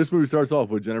 I mean, this movie starts off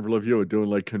with Jennifer Love Hewitt doing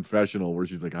like confessional where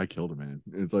she's like, I killed a man.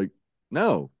 And it's like,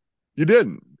 no, you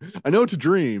didn't. I know it's a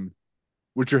dream,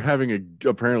 which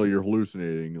apparently you're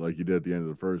hallucinating like you did at the end of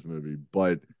the first movie,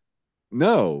 but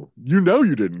no, you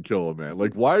didn't kill a man.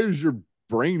 Like, why is your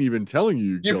brain even telling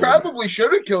you You killed a man? probably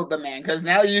should have killed the man because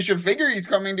now you should figure he's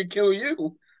coming to kill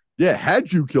you. Yeah,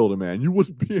 had you killed a man, you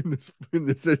wouldn't be in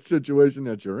this situation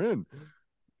that you're in.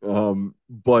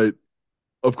 But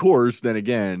of course, then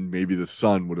again, maybe the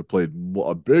son would have played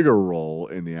a bigger role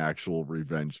in the actual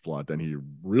revenge plot than he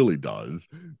really does,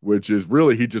 which is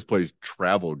really he just plays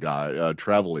travel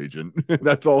agent.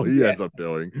 That's all he ends up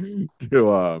doing.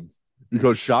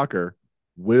 Because shocker,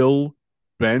 Will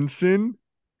Benson,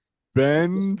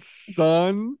 Ben's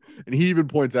son, and he even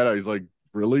points that out. He's like,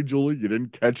 "Really, Julie? You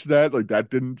didn't catch that? Like that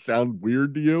didn't sound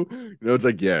weird to you?" It's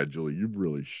like, "Yeah, Julie, you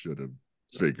really should have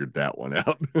figured that one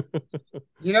out."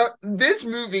 This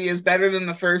movie is better than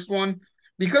the first one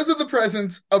because of the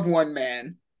presence of one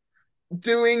man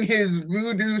doing his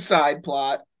voodoo side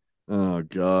plot. Oh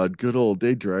God, good old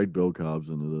they dragged Bill Cobbs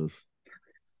into this.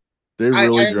 They I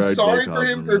really am dragged Bill sorry for Cobbs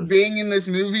him into for this. being in this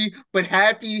movie, but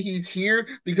happy he's here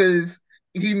because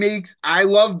I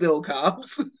love Bill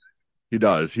Cobbs. He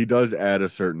does. He does add a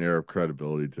certain air of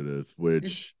credibility to this,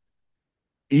 which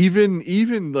even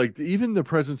the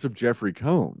presence of Jeffrey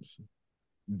Combs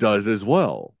does as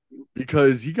well.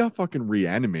 Because you got fucking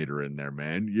Reanimator in there,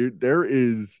 man. There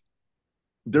is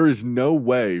no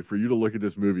way for you to look at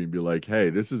this movie and be like, hey,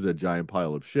 this is a giant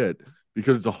pile of shit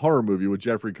because it's a horror movie with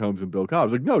Jeffrey Combs and Bill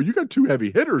Cobbs. Like, no, you got two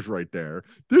heavy hitters right there.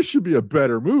 This should be a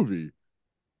better movie,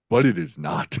 but it is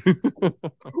not.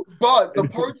 But the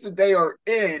parts that they are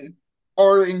in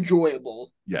are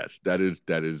enjoyable. Yes, that is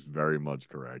very much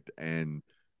correct. And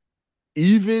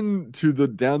even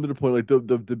down to the point, like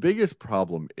the biggest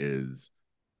problem is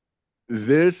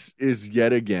this is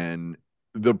yet again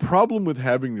the problem with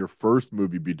having your first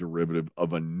movie be derivative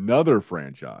of another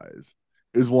franchise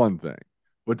is one thing,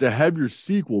 but to have your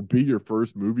sequel be your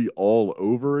first movie all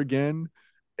over again,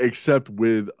 except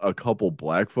with a couple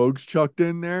black folks chucked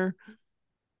in there,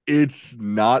 it's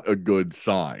not a good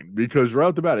sign because right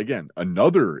out the bat, again,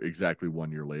 another exactly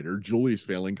 1 year later, Julie's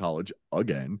failing college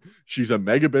again. She's a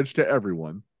mega bitch to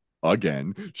everyone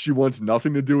again. She wants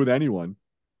nothing to do with anyone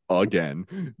again.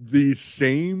 The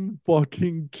same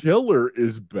fucking killer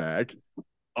is back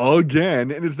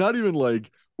again. And it's not even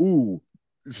like, ooh,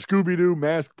 Scooby Doo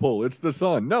mask pull. It's the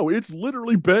son. No, it's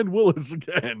literally Ben Willis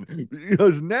again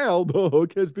because now the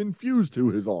hook has been fused to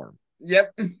his arm.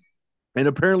 Yep. And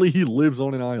apparently he lives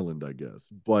on an island, I guess.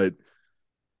 But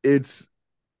it's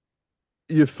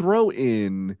you throw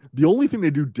in the only thing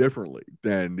they do differently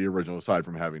than the original, aside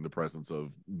from having the presence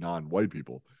of non-white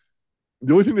people.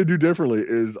 The only thing they do differently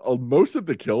is most of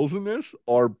the kills in this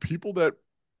are people that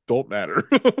don't matter.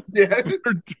 Yeah.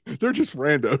 they're just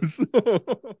randos.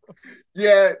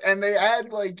 Yeah, and they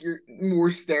add like your more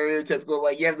stereotypical,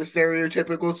 like you have the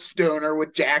stereotypical stoner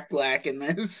with Jack Black in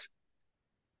this.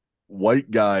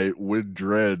 White guy with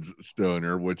dreads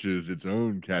stoner, which is its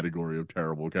own category of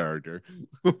terrible character.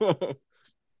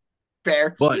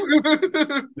 Fair. But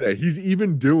yeah, he's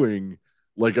even doing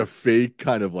like a fake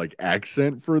kind of like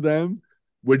accent for them,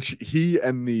 which he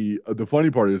and the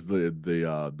funny part is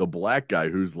the black guy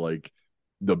who's like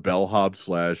the bellhop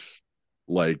slash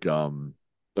like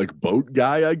boat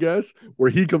guy, I guess, where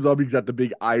he comes up, he's got the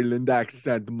big island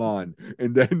accent, man,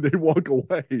 and then they walk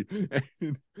away.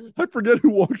 And I forget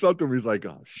who walks up to him. He's like,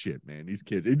 "Oh shit, man, these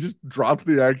kids." He just drops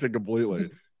the accent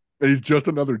completely. And he's just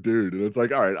another dude. And it's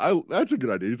like, all right, that's a good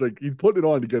idea. He's like, he's putting it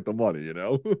on to get the money, you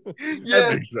know? That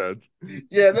Yeah, makes sense.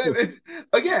 yeah.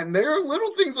 Again, there are little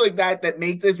things like that that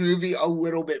make this movie a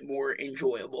little bit more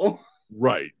enjoyable.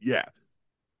 Right. Yeah.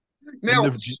 And Now,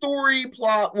 story,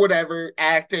 plot, whatever,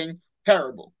 acting,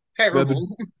 terrible,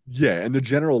 terrible. yeah, and the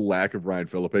general lack of Ryan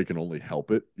Philippe can only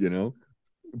help it, you know?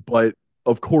 But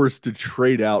of course, to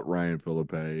trade out Ryan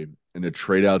Philippe and to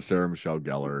trade out Sarah Michelle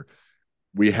Gellar,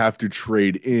 we have to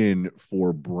trade in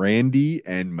for Brandy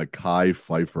and Mekhi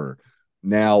Phifer.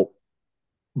 Now,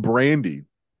 Brandy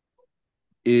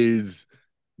is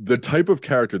the type of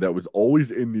character that was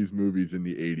always in these movies in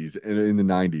the 80s and in the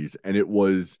 90s, and it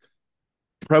was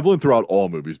prevalent throughout all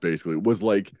movies, basically. It was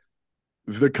like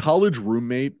the college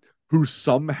roommate who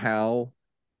somehow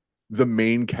the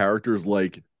main character's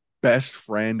like best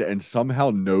friend and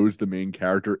somehow knows the main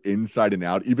character inside and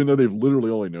out, even though they've literally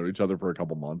only known each other for a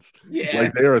couple months. Yeah.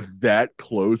 Like they are that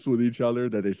close with each other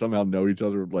that they somehow know each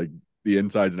other, like the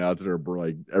insides and outs of their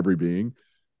like every being.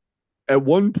 At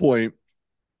one point,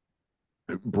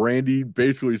 Brandy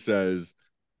basically says,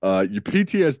 your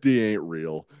PTSD ain't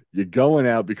real. You're going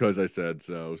out because I said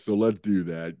so. So let's do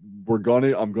that.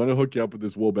 I'm gonna hook you up with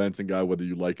this Will Benson guy, whether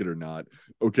you like it or not.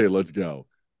 Okay, let's go.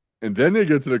 And then they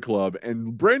get to the club,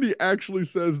 and Brandy actually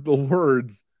says the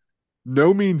words,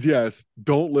 no means yes,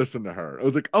 don't listen to her. I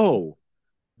was like, oh,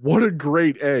 what a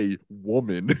great A,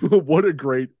 woman. What a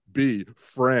great B,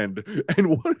 friend. And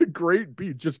what a great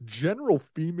B, just general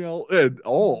female and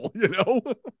all, you know?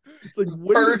 It's like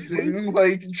Person,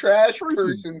 like trash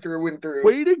person through and through.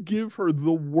 Way to give her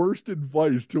the worst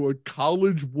advice to a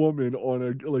college woman on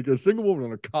a single woman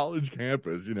on a college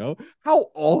campus, you know? How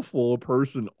awful a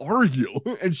person are you?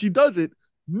 And she does it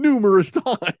numerous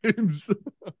times.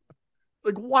 It's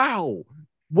like, wow,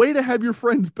 way to have your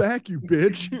friends back, you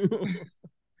bitch.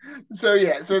 So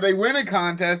yeah, so they win a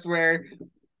contest where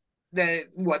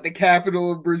the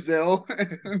capital of Brazil,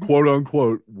 quote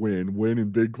unquote win in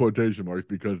big quotation marks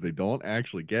because they don't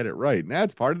actually get it right. And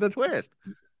that's part of the twist.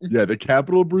 Yeah, the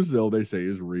capital of Brazil, they say,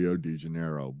 is Rio de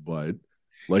Janeiro, but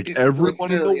like it's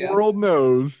everyone in the Brasilia. world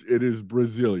knows, it is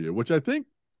Brasilia, which I think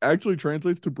actually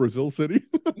translates to Brazil City.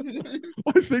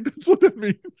 I think that's what that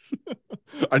means.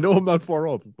 I know I'm not far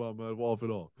off if I'm off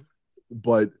at all.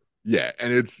 But yeah,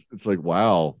 and it's like,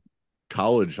 wow,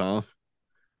 college, huh?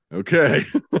 Okay.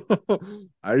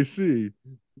 I see.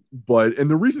 But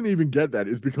and the reason they even get that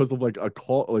is because of like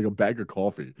a bag of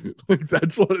coffee. Like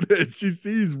that's what it is. She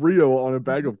sees Rio on a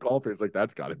bag of coffee. It's like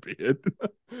that's gotta be it.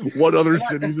 What other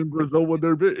cities in Brazil would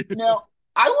there be? Now,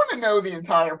 I want to know the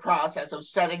entire process of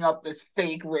setting up this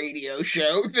fake radio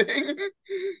show thing.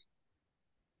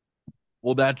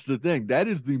 Well, that's the thing. That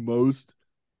is the most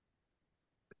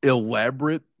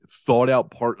elaborate, thought out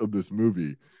part of this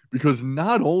movie because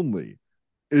not only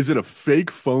is it a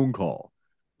fake phone call,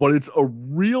 but it's a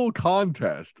real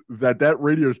contest that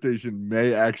radio station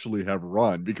may actually have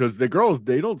run because the girls,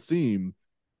 they don't seem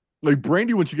like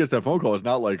Brandy when she gets that phone call. It's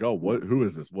not like, oh, who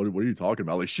is this? What are you talking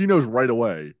about? Like she knows right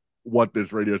away what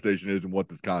this radio station is and what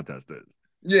this contest is.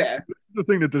 Yeah. This is the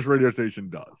thing that this radio station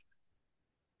does.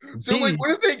 So B, like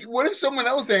what if someone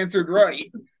else answered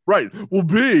right? Right. Well,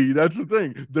 B, that's the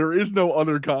thing. There is no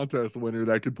other contest winner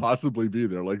that could possibly be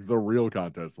there, like the real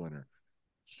contest winner.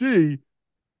 C,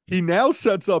 he now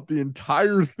sets up the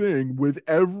entire thing with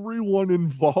everyone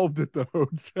involved at the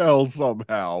hotel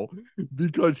somehow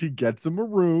because he gets them a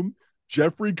room.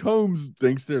 Jeffrey Combs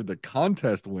thinks they're the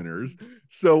contest winners.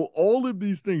 So all of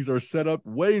these things are set up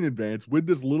way in advance with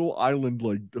this little island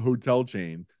like hotel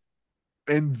chain.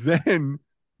 And then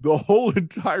The whole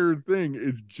entire thing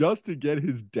is just to get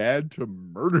his dad to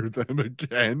murder them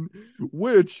again,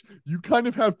 which you kind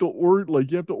of have to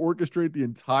you have to orchestrate the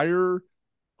entire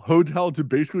hotel to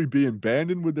basically be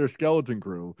abandoned with their skeleton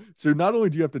crew. So not only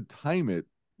do you have to time it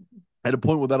at a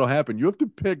point where that'll happen, you have to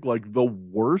pick like the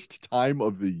worst time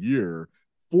of the year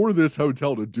for this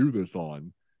hotel to do this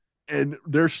on. And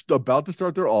they're about to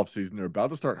start their off season. They're about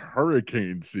to start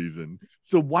hurricane season.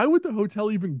 So why would the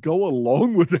hotel even go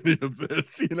along with any of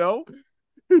this? You know,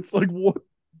 it's like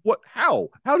how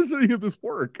does any of this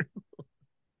work?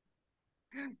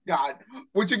 God,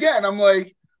 which again, I'm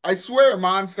like, I swear,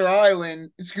 Monster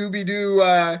Island, Scooby Doo,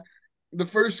 the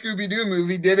first Scooby Doo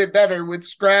movie did it better with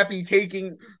Scrappy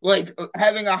taking, like,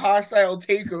 having a hostile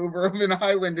takeover of an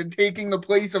island and taking the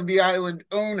place of the island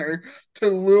owner to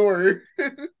lure.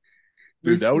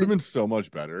 Dude, that would have been so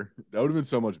much better. That would have been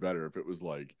so much better if it was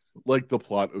like the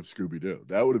plot of Scooby Doo.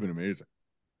 That would have been amazing.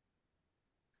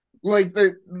 Like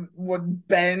what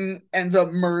Ben ends up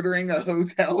murdering a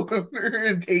hotel owner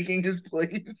and taking his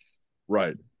place.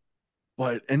 Right.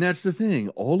 And that's the thing.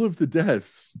 All of the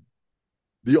deaths,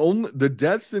 the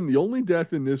only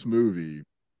death in this movie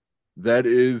that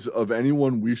is of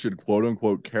anyone we should quote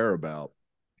unquote care about.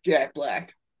 Jack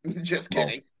Black. Just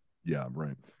kidding. Yeah,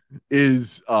 right.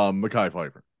 Is Mekhi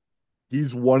Phifer.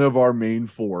 He's one of our main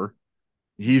four.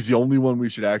 He's the only one we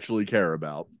should actually care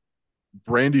about.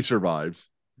 Brandy survives.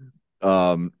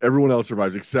 Everyone else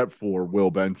survives except for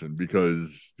Will Benson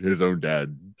because his own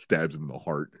dad stabs him in the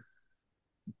heart.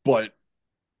 But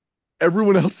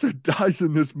everyone else that dies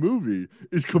in this movie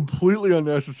is completely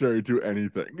unnecessary to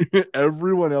anything.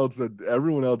 everyone else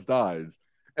dies.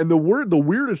 And the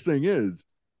weirdest thing is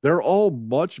they're all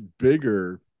much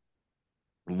bigger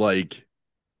like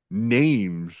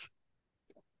names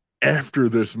after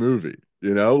this movie,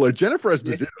 you know, like Jennifer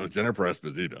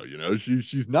Esposito, you know,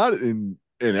 she's not in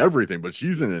everything, but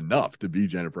she's in enough to be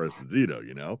Jennifer Esposito,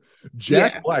 you know.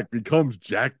 Jack Black becomes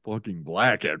Jack fucking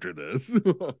Black after this.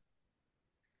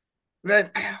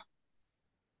 Then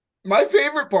my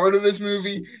favorite part of this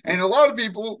movie, and a lot of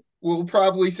people will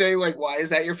probably say, like, why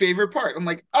is that your favorite part? I'm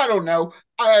like, I don't know.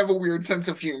 I have a weird sense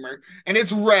of humor. And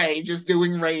it's Ray just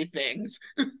doing Ray things.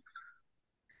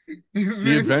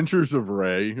 The Adventures of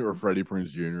Ray or Freddie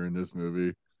Prinze Jr. in this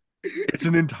movie. It's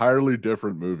an entirely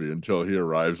different movie until he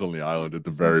arrives on the island at the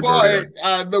very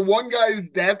end. The one guy's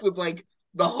death with like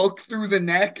the hook through the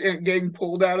neck and getting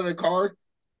pulled out of the car,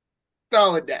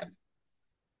 solid death.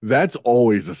 That's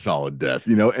always a solid death,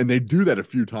 you know, and they do that a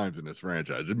few times in this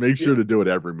franchise. It makes sure to do it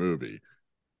every movie.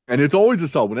 And it's always a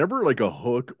solid. Whenever like a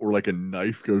hook or like a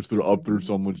knife goes up through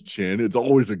someone's chin, it's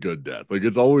always a good death. Like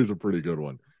it's always a pretty good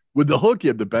one. With the hook, you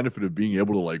have the benefit of being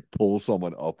able to like pull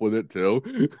someone up with it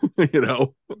too, you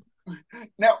know.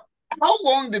 Now, how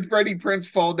long did Freddie Prinze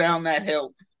fall down that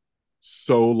hill?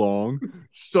 So long.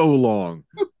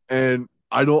 And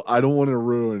I don't want to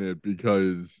ruin it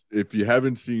because if you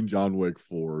haven't seen John Wick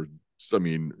 4, I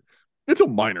mean, it's a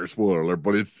minor spoiler alert,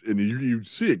 but you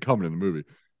see it coming in the movie.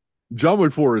 John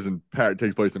Wick 4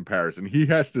 takes place in Paris, and he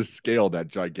has to scale that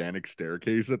gigantic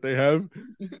staircase that they have,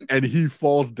 and he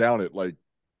falls down it like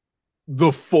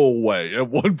the full way at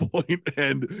one point,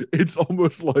 and it's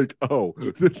almost like, oh,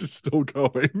 this is still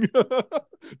going.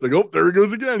 It's like, oh, there he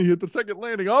goes again. He hit the second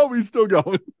landing. Oh, he's still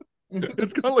going.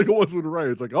 It's kind of like it was with Ray.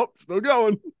 It's like, oh, still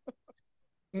going.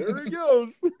 There he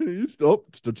goes. He's still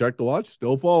check the watch,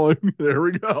 still falling. There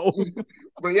we go.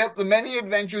 But yep, the many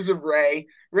adventures of Ray.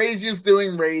 Ray's just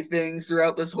doing Ray things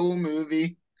throughout this whole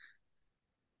movie.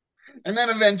 And then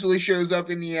eventually shows up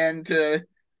in the end to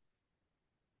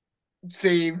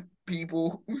save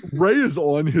people. Ray is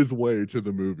on his way to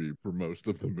the movie for most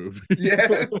of the movie.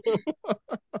 Yeah.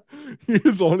 He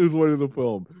is on his way to the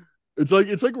film. It's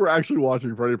like we're actually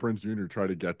watching Freddie Prinze Jr. try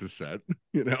to get to set,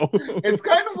 you know? It's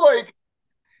kind of like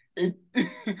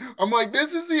I'm like,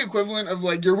 this is the equivalent of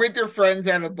like you're with your friends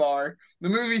at a bar. The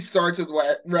movie starts with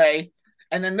Ray,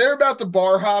 and then they're about to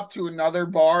bar hop to another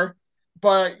bar,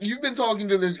 but you've been talking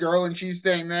to this girl and she's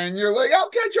staying there, and you're like, I'll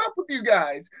catch up with you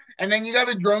guys. And then you got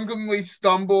to drunkenly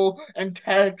stumble and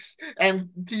text and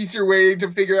piece your way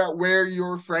to figure out where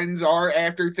your friends are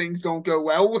after things don't go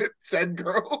well with said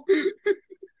girl.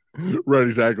 Right,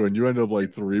 exactly. And you end up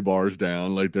like 3 bars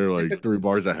down, like they're like 3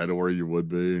 bars ahead of where you would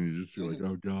be, and you just feel like,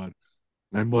 oh God,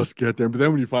 I must get there. But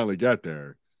then when you finally get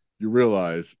there, you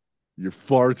realize you're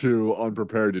far too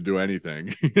unprepared to do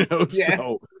anything. You know, Yeah.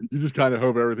 So you just kind of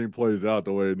hope everything plays out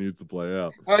the way it needs to play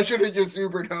out. I should have just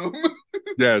Ubered home.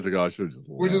 Yeah, it's like, oh, I should have just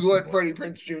Which is what Freddie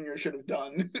Prinze Jr. should have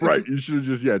done. Right. You should have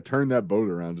just turned that boat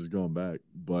around, just going back.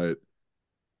 But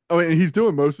Oh, and he's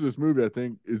doing most of this movie, I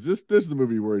think. This is the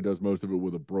movie where he does most of it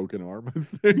with a broken arm,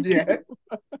 I think. Yeah.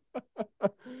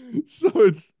 So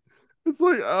it's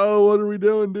like, oh, what are we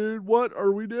doing, dude? What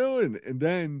are we doing? And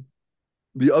then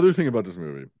the other thing about this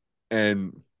movie,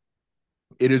 and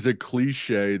it is a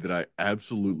cliche that I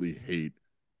absolutely hate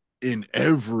in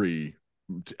every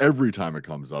time it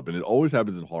comes up, and it always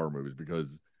happens in horror movies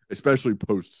because especially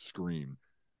post Scream,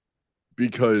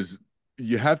 because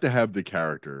you have to have the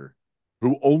character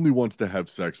who only wants to have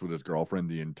sex with his girlfriend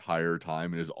the entire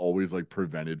time and is always like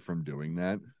prevented from doing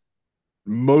that.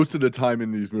 Most of the time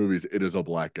in these movies, it is a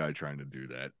black guy trying to do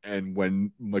that. And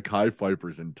when Mekhi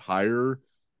Phifer's entire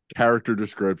character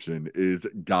description is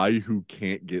guy who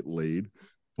can't get laid,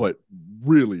 but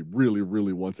really, really,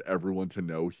 really wants everyone to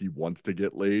know he wants to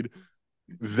get laid,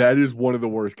 that is one of the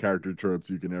worst character tropes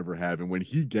you can ever have. And when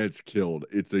he gets killed,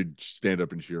 it's a stand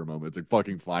up and cheer moment. It's like,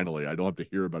 fucking finally, I don't have to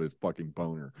hear about his fucking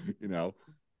boner, you know?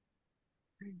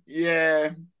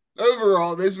 Yeah.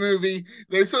 Overall, this movie,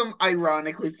 there's some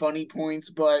ironically funny points,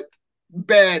 but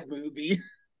bad movie.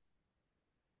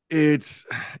 It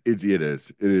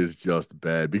is just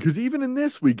bad because even in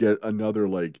this we get another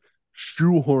like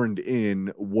shoehorned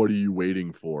in what are you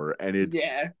waiting for, and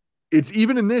Yeah. it's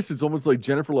even in this it's almost like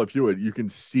Jennifer Love Hewitt, you can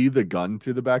see the gun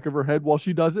to the back of her head while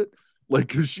she does it, like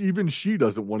because even she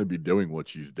doesn't want to be doing what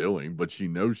she's doing, but she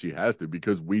knows she has to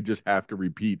because we just have to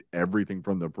repeat everything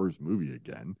from the first movie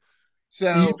again,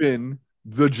 So, even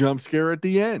the jump scare at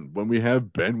the end when we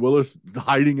have Ben Willis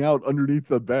hiding out underneath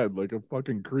the bed like a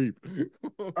fucking creep.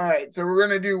 all right. So, we're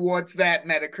going to do what's that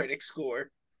Metacritic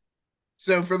score?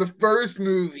 So, for the first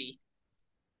movie,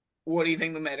 what do you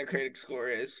think the Metacritic score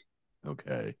is?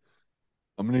 Okay.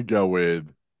 I'm going to go with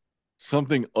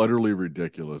something utterly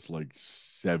ridiculous like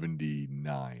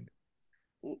 79.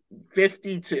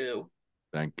 52.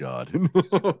 Thank God.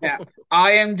 Now,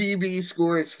 IMDb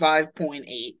score is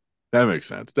 5.8. That makes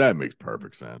sense. That makes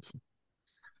perfect sense.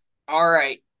 All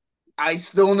right. I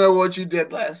still know what you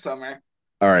did last summer.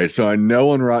 All right. So I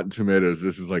know on Rotten Tomatoes,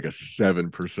 this is like a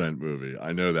 7% movie.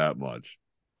 I know that much.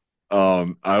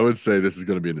 I would say this is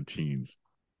going to be in the teens.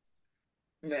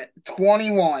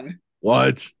 21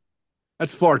 What?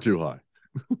 That's far too high.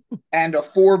 and a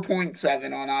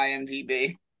 4.7 on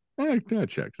IMDb. That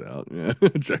checks out. Yeah,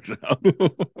 it checks out.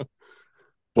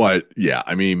 But yeah,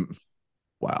 I mean,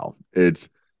 wow.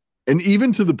 And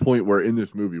even to the point where in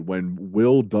this movie, when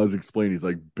Will does explain, he's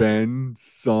like, Ben,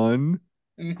 son.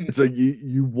 It's like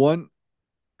you want.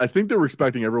 I think they were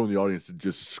expecting everyone in the audience to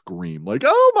just scream, like,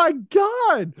 "Oh my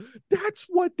god, that's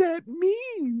what that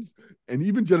means!" And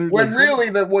even When like, really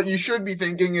that what you should be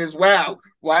thinking is, wow,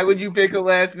 why would you pick a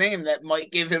last name that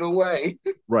might give it away?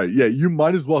 right, yeah, you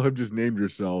might as well have just named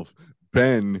yourself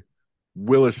Ben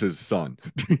Willis's son.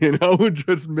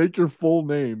 Just make your full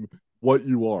name what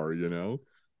you are.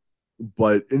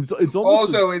 But it's almost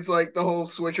Also, it's like the whole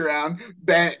switch around.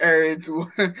 It's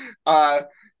uh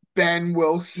Ben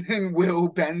Wilson, Will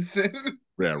Benson.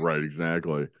 yeah, right,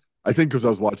 exactly. I think because I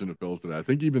was watching the Phils today, I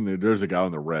think even there's a guy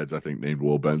on the Reds I think named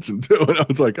Will Benson too, and I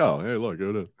was like, oh, hey, look,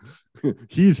 it is.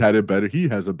 He's had it better. He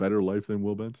has a better life than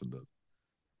Will Benson does.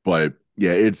 But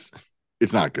yeah, it's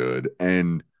not good,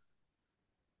 and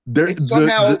there It's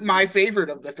somehow my favorite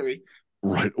of the three.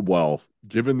 right. Well,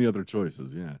 given the other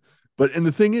choices, yeah. But and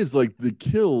the thing is, like the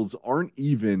kills aren't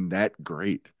even that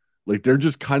great. Like they're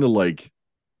just kind of like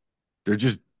they're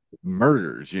just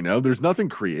murders. There's nothing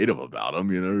creative about them.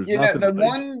 There's nothing The like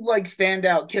one like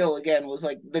standout kill again was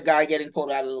like the guy getting pulled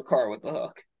out of the car with the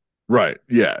hook. right,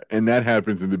 yeah, and that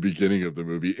happens in the beginning of the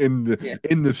movie Yeah.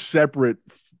 in the separate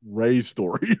Ray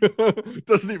story.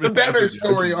 Doesn't even The better happen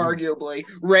story, actually. arguably.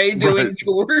 Ray doing Right,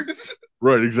 chores.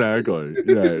 right, exactly.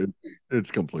 Yeah, it's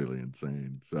completely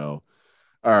insane. So,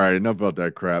 all right, enough about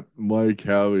that crap. Mike,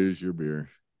 how is your beer?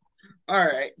 All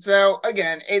right. So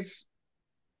again,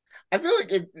 I feel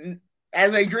like it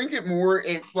as I drink it more,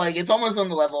 it's almost on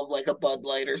the level of like a Bud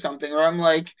Light or something, where I'm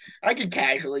like, I could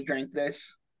casually drink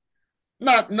this.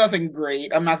 Nothing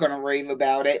great. I'm not gonna rave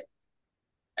about it.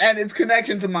 And its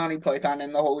connection to Monty Python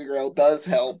and the Holy Grail does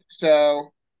help.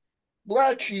 So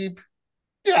Black Sheep,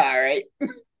 yeah, all right.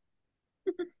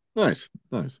 Nice,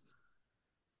 nice.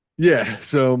 Yeah,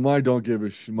 so my don't give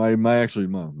a my actually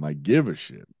my give a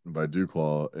shit by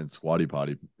Duclaw and Squatty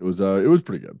Potty. It was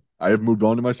pretty good. I have moved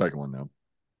on to my second one now.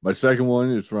 My second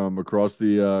one is from across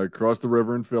the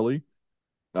river in Philly.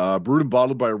 Brewed and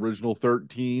bottled by Original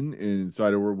 13 in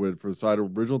cider with for cider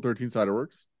Original 13 Cider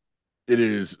Works. It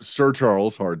is Sir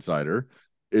Charles hard cider.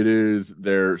 It is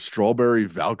their strawberry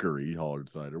Valkyrie hard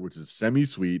cider, which is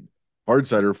semi-sweet hard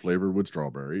cider flavored with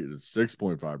strawberry. It is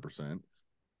 6.5%.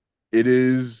 It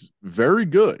is very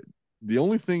good. The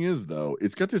only thing is though,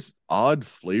 it's got this odd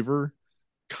flavor,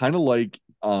 kind of like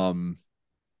when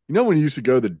you used to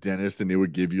go to the dentist and they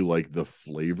would give you like the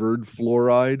flavored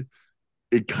fluoride,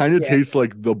 it kind of Yeah. tastes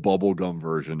like the bubblegum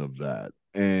version of that.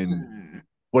 And Hmm.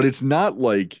 but it's not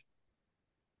like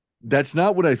that's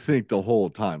not what I think the whole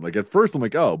time. Like at first I'm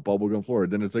like, oh, bubblegum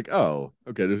fluoride. Then it's like, oh,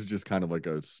 okay, this is just kind of like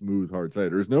a smooth hard cider.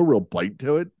 There's no real bite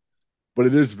to it, but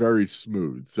it is very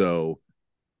smooth. So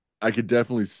I could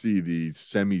definitely see the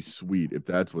semi-sweet if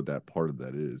that's what that part of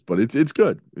that is. But it's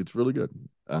good. It's really good.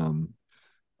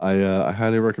 I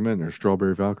highly recommend their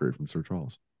Strawberry Valkyrie from Sir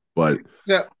Charles. But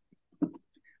So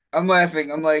I'm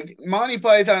laughing. I'm like, Monty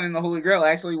Python and the Holy Grail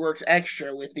actually works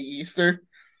extra with the Easter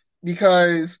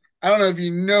because I don't know if you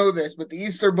know this, but the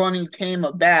Easter Bunny came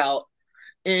about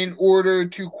in order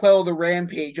to quell the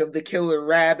rampage of the killer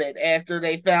rabbit after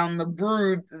they found the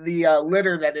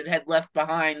litter that it had left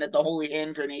behind that the Holy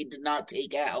Hand Grenade did not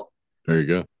take out. there you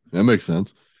go. That makes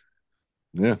sense.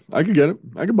 Yeah, I could get it.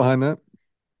 I could behind that.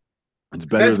 It's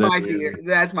better That's than my theory.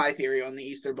 That's my theory on the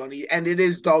Easter Bunny, and it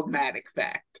is dogmatic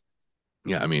fact.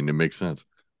 yeah, I mean, it makes sense.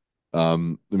 I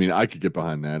mean, I could get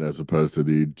behind that as opposed to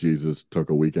the Jesus took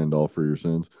a weekend off for your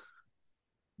sins.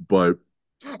 But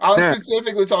I was yeah,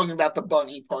 specifically talking about the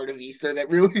bunny part of Easter that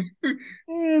really.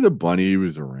 the bunny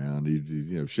was around. He's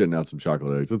shitting out some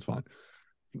chocolate eggs. That's fine.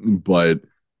 But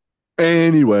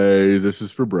anyway, this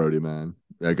is for Brody, man.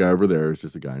 That guy over there is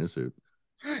just a guy in a suit.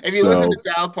 If you listen to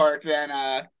So South Park, then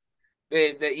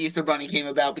the Easter Bunny came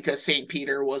about because Saint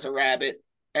Peter was a rabbit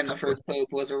and the first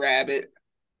pope was a rabbit.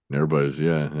 everybody's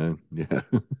yeah.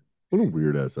 What a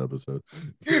weird ass episode.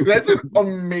 That's an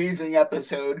amazing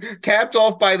episode. Capped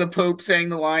off by the Pope saying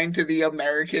the line to the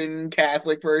American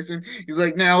Catholic person. He's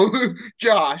like, now,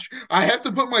 Josh, I have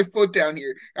to put my foot down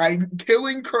here.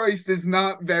 Killing Christ is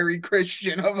not very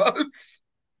Christian of us.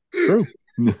 True.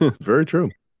 Very true.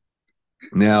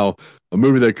 Now, a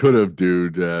movie that could have,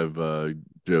 dude, to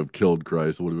have killed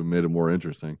Christ would have made it more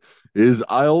interesting. Is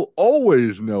I'll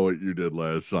Always Know What You Did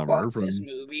Last Summer Fuck this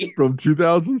movie. from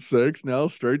 2006. Now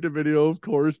straight to video, of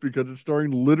course, because it's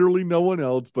starring literally no one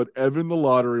else but Evan, the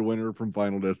lottery winner from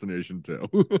Final Destination 2.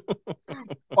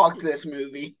 Fuck this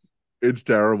movie. It's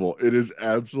terrible. It is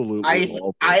absolutely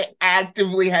awful. I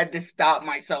actively had to stop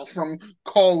myself from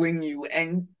calling you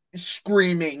and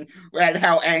screaming at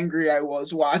how angry I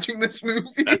was watching this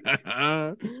movie.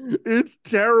 It's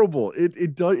terrible.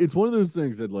 It does. It's one of those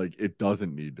things that like it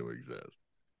doesn't need to exist.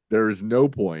 There is no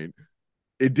point.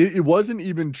 It wasn't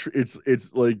even.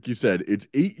 It's like you said. It's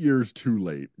 8 years too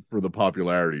late for the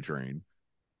popularity train.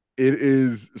 It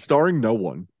is starring no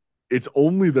one. It's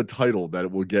only the title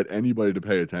that will get anybody to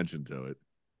pay attention to it.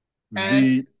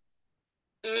 And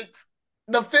it's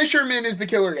the fisherman is the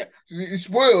killer again.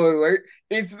 Spoiler alert,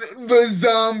 it's the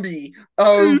zombie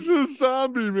of He's a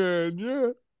zombie man,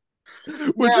 yeah.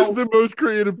 Which is now. the most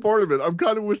creative part of it. I'm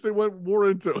kind of wish they went more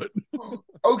into it.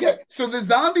 Okay, so the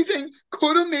zombie thing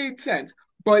could have made sense,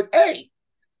 but A,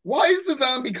 why is the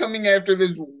zombie coming after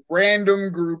this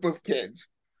random group of kids?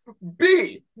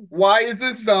 B, why is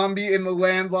this zombie in the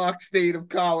landlocked state of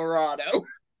Colorado?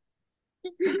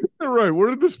 Right.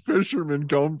 Where did this fisherman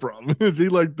come from? Is he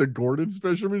like the Gordon's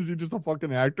fisherman? Is he just a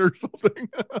fucking actor or something?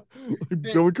 Like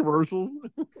doing commercials?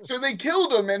 So they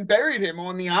killed him and buried him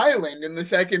on the island in the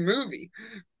second movie.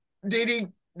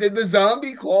 Did the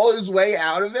zombie claw his way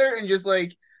out of there and just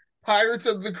like Pirates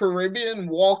of the Caribbean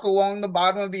walk along the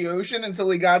bottom of the ocean until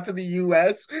he got to the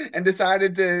US and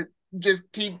decided to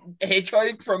just keep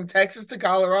hitchhike from Texas to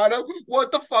Colorado?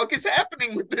 What the fuck is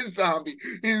happening with this zombie?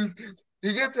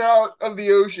 He gets out of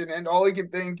the ocean and all he can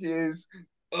think is,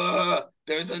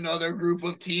 there's another group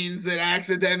of teens that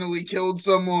accidentally killed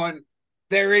someone.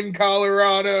 They're in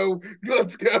Colorado.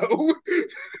 Let's go.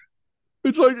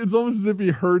 It's like it's almost as if he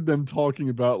heard them talking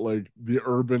about like the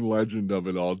urban legend of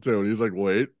it all too. And he's like,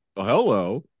 wait,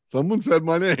 hello. Someone said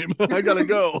my name. I gotta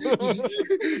go.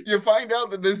 You find out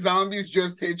that the zombie's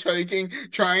just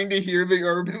hitchhiking, trying to hear the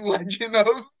urban legend of.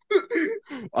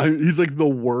 He's like the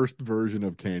worst version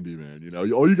of Candyman.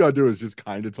 All you gotta do is just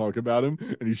kind of talk about him,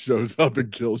 and he shows up and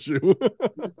kills you.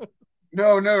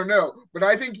 No. But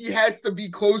I think he has to be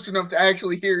close enough to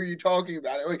actually hear you talking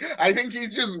about it. Like, I think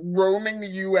he's just roaming the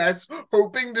U.S.,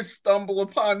 hoping to stumble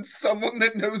upon someone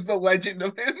that knows the legend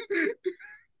of him.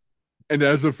 And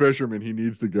as a fisherman, he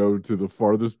needs to go to the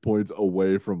farthest points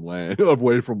away from land,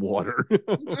 away from water,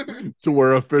 to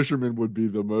where a fisherman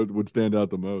would stand out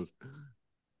the most.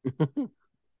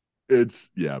 It's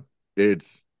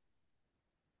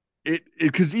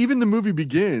because even the movie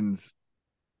begins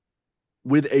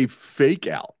with a fake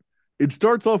out. It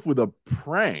starts off with a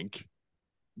prank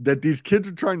that these kids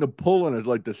are trying to pull on, as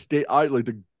like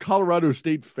the Colorado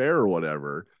State Fair or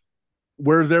whatever,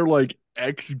 where their like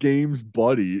X Games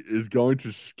buddy is going to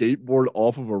skateboard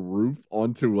off of a roof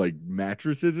onto like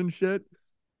mattresses and shit.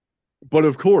 But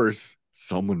of course,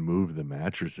 someone moved the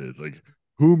mattresses. Like,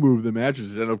 who moved the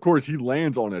mattresses? And of course, he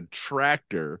lands on a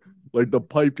tractor. Like, the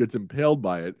pipe gets impaled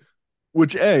by it,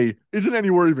 which A isn't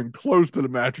anywhere even close to the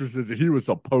mattresses that he was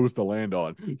supposed to land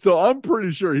on. So I'm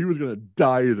pretty sure he was going to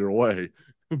die either way.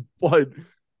 But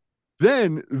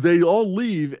then they all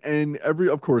leave, and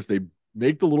of course, they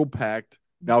make the little pact.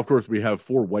 Now, of course, we have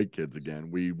 4 white kids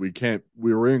again. We can't.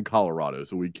 We were in Colorado,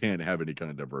 so we can't have any kind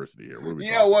of diversity here.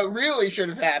 What really should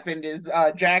have happened is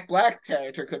Jack Black's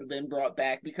character could have been brought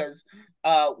back because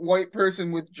white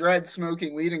person with dread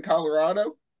smoking weed in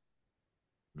Colorado.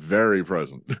 Very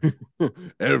present,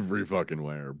 every fucking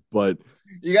where. But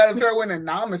you got to throw in a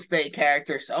Namaste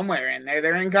character somewhere in there.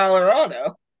 They're in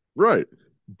Colorado, right?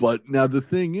 But now the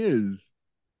thing is,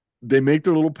 they make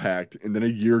their little pact, and then a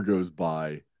year goes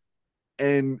by.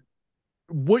 And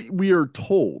what we are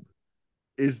told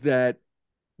is that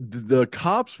the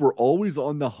cops were always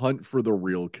on the hunt for the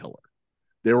real killer.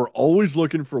 They were always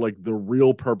looking for like the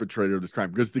real perpetrator of this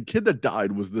crime, because the kid that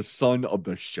died was the son of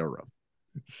the sheriff.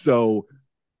 So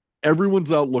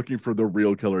everyone's out looking for the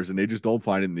real killers, and they just don't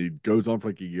find it. And it goes on for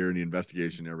like a year in the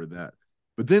investigation and everything that.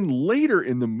 But then later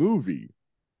in the movie,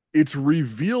 it's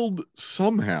revealed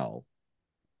somehow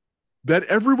that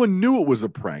everyone knew it was a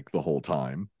prank the whole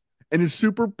time, and is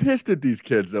super pissed at these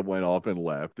kids that went off and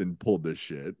left and pulled this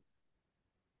shit.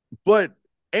 But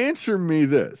answer me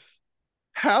this.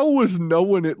 How was no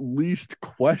one at least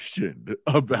questioned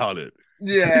about it?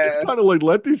 Yeah. It's kind of like,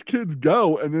 let these kids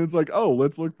go, and then it's like, oh,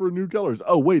 let's look for new killers.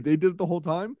 Oh, wait, they did it the whole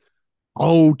time?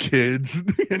 Oh, kids,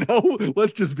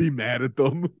 let's just be mad at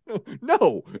them.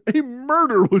 No, a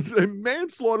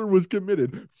manslaughter was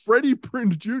committed. Freddie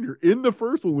Prinze Jr. in the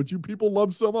first one, which you people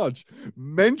love so much,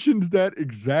 mentions that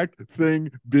exact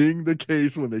thing being the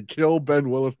case when they kill Ben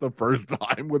Willis the first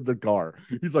time with the car.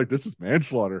 He's like, this is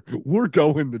manslaughter. We're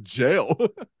going to jail.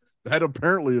 That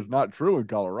apparently is not true in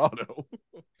Colorado.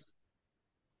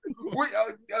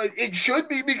 It should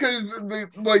be, because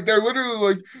they're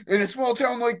literally like, in a small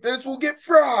town like this, we'll get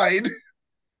fried.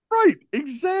 Right,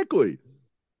 exactly.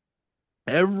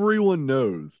 Everyone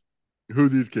knows who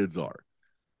these kids are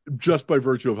just by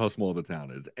virtue of how small the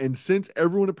town is. And since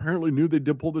everyone apparently knew they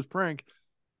did pull this prank,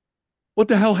 what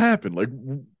the hell happened? Like,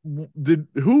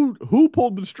 who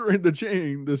pulled the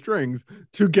strings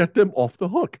to get them off the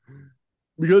hook?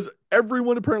 Because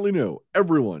everyone apparently knew.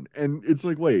 Everyone. And it's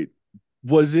like, wait,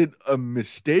 was it a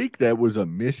mistake that was a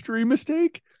mystery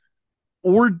mistake?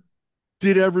 Or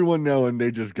did everyone know and they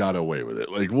just got away with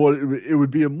it? Like, what? It would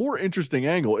be a more interesting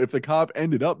angle if the cop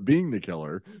ended up being the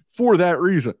killer for that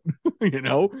reason,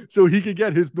 so he could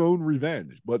get his own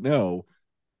revenge. But no,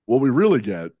 what we really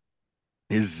get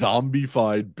is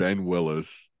zombified Ben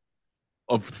Willis,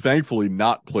 thankfully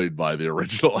not played by the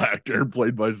original actor,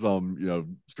 played by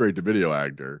some, straight to video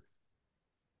actor.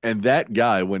 And that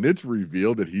guy, when it's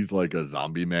revealed that he's like a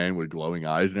zombie man with glowing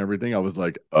eyes and everything, I was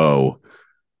like, oh,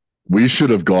 we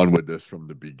should have gone with this from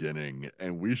the beginning,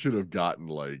 and we should have gotten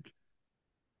like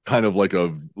kind of like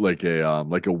a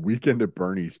Weekend at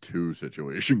Bernie's 2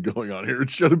 situation going on here. It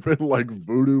should have been like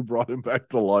voodoo brought him back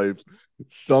to life.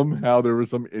 Somehow there was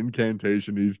some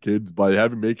incantation these kids, by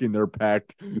making their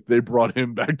pact, they brought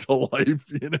him back to life.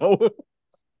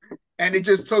 And it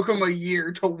just took him a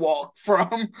year to walk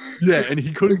from. Yeah, and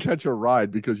he couldn't catch a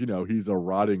ride because, he's a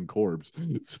rotting corpse.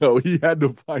 So he had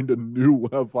to find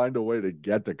a way to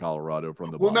get to Colorado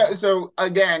from the bottom. So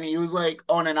again, he was like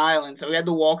on an island, so he had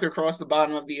to walk across the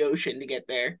bottom of the ocean to get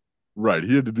there. Right,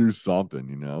 he had to do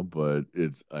something, but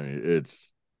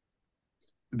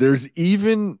there's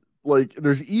even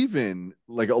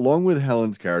along with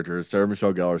Helen's character, Sarah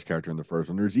Michelle Gellar's character in the first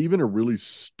one, there's even a really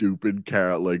stupid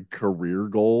career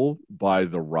goal by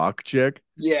the rock chick.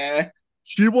 Yeah.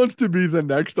 She wants to be the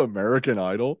next American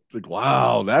Idol. It's like,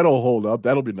 wow, that'll hold up.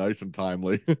 That'll be nice and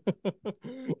timely.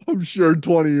 I'm sure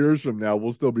 20 years from now,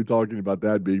 we'll still be talking about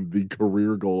that being the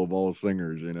career goal of all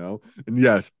singers, And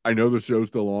yes, I know the show's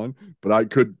still on, but I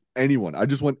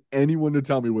just want anyone to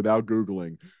tell me without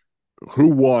Googling who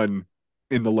won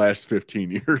in the last 15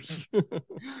 years.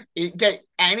 You got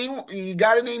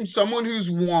to name someone who's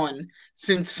won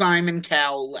since Simon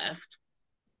Cowell left.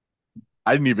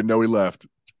 I didn't even know he left.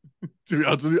 To be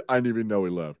honest with you, I didn't even know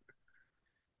he left.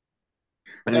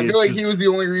 And I feel like he was the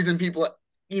only reason people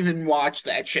even watched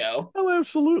that show. Oh,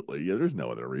 absolutely. Yeah, there's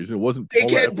no other reason. It wasn't.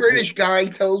 Dickhead British guy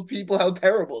tells people how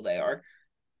terrible they are.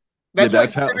 Yeah,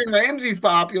 That's why Gordon Ramsay's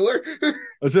popular.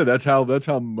 that's it. That's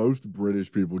how most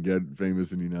British people get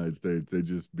famous in the United States. They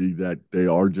just be that they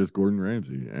are just Gordon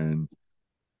Ramsay. And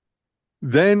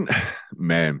then,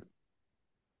 man,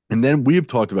 and then we've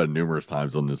talked about it numerous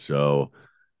times on this show.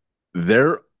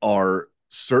 There are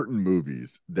certain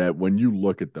movies that when you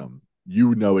look at them,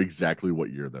 you know exactly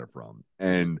what year they're from.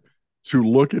 And to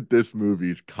look at this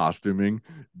movie's costuming,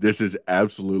 this is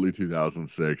absolutely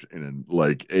 2006 in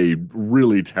like a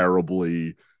really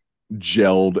terribly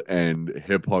gelled and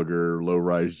hip hugger low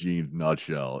rise jeans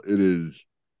nutshell. It is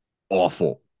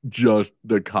awful. Just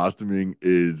the costuming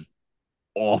is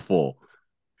awful.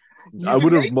 You I can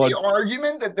would have make much. the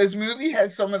argument that this movie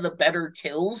has some of the better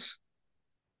kills,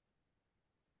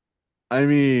 I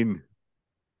mean,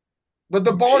 but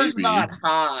the bar's maybe. not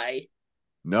high.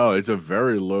 No, it's a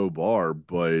very low bar,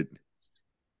 but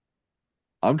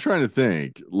I'm trying to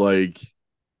think. Like,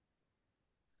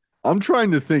 I'm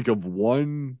trying to think of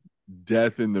one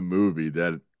death in the movie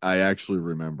that I actually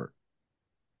remember.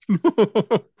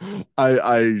 I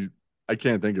I I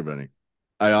can't think of any.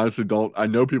 I honestly don't. I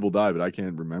know people die, but I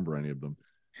can't remember any of them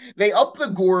They up the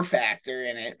gore factor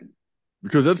in it.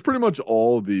 because that's pretty much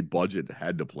all the budget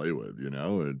had to play with. You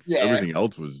know, it's Yeah. everything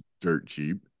else was dirt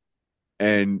cheap.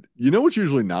 And you know what's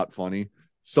usually not funny?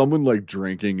 Someone like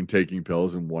drinking and taking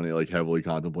pills and wanting like heavily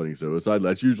contemplating suicide.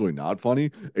 That's usually not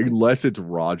funny unless it's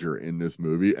Roger in this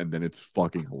movie, and then it's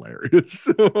fucking hilarious.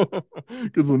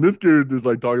 Because when this kid is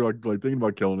like talking about like thinking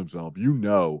about killing himself, you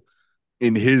know,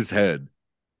 in his head,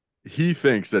 he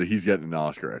thinks that he's getting an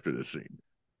Oscar after this scene.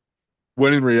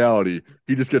 When in reality,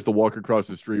 he just gets to walk across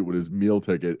the street with his meal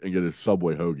ticket and get his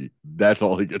Subway hoagie. That's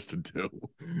all he gets to do.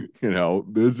 You know,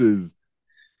 this is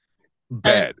And,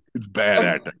 bad. It's bad and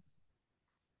acting.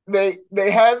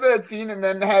 they have that scene and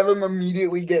then have him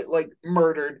immediately get like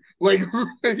murdered. Like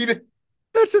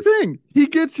That's the thing. He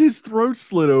gets his throat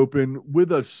slit open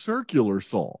with a circular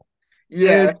saw.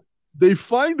 yeah. And they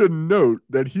find a note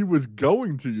that he was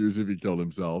going to use if he killed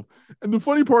himself. And the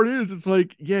funny part is, it's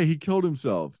like, yeah, he killed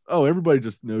himself. Oh, everybody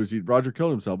just knows Roger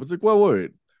killed himself. It's like, well,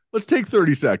 wait, let's take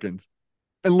 30 seconds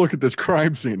and look at this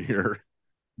crime scene here.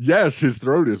 Yes, his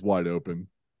throat is wide open,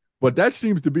 but that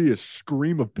seems to be a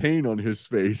scream of pain on his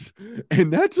face.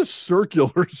 And that's a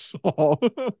circular saw.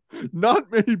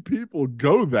 Not many people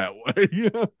go that way. They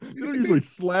don't usually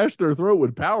slash their throat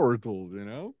with power tools, you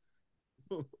know?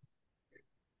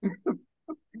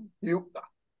 You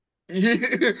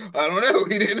I don't know.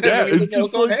 He didn't have Yeah, it's anything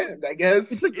else just on like hand, I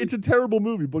guess. it's a terrible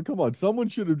movie, but come on, someone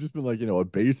should have just been like, you know, a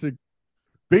basic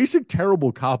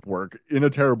terrible cop work in a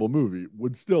terrible movie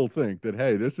would still think that,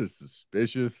 hey, this is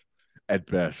suspicious at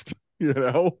best, you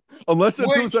know? Unless that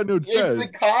Which, suicide note if the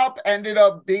says, cop ended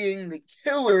up being the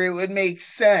killer, it would make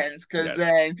sense because yes,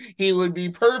 then he would be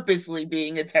purposely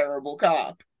being a terrible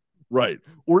cop. right.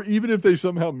 Or even if they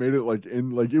somehow made it like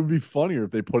in like it would be funnier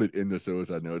if they put it in the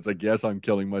suicide note. It's like, yes, I'm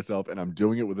killing myself and I'm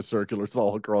doing it with a circular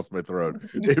saw across my throat.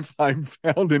 If I'm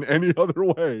found in any other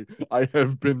way, I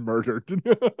have been murdered.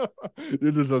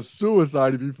 It is a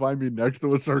suicide if you find me next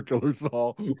to a circular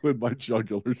saw with my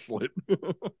jugular slit.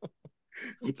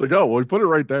 It's like, oh, well, we put it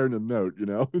right there in the note, you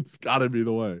know? It's gotta be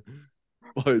the way.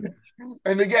 But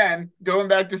And again, going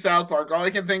back to South Park, all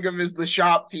I can think of is the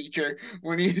shop teacher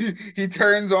when he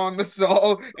turns on the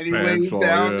saw and he lays bandsaw,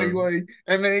 down and yeah. like,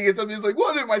 and then he gets up. And he's like,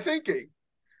 "What am I thinking?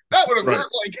 That would have Right.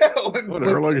 hurt like hell." And Would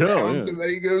hurt flips like it hell, down yeah. so that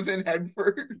he goes in head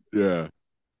first. Yeah.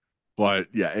 But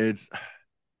yeah, it's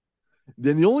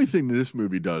then the only thing that this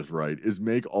movie does right is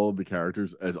make all of the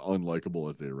characters as unlikable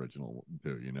as the original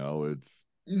do. You know,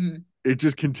 Mhm. it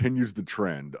just continues the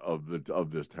trend of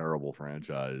this terrible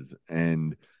franchise.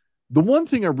 And the one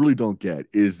thing I really don't get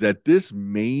is that this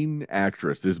main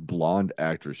actress, this blonde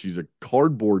actress, she's a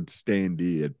cardboard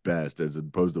standee at best, as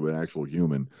opposed to an actual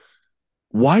human.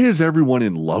 Why is everyone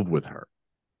in love with her?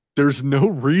 There's no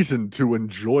reason to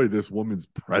enjoy this woman's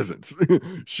presence.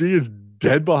 She is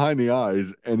dead behind the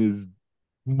eyes and is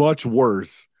much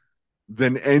worse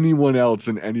than anyone else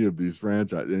in any of these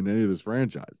franchise in any of this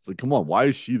franchise. It's like, come on, why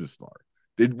is she the star?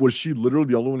 Was she literally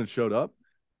the only one that showed up?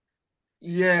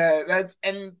 Yeah, that's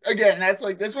and again, that's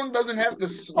like this one doesn't have the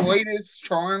slightest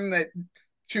charm that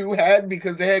two had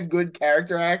because they had good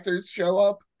character actors show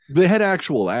up. They had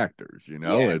actual actors, you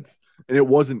know. Yeah. It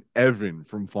wasn't Evan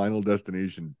from Final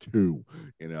Destination 2,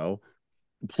 you know,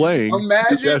 playing you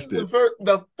Imagine guessed it.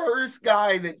 the first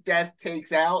guy that Death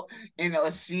takes out in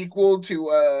a sequel to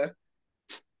a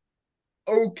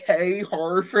okay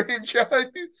horror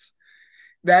franchise.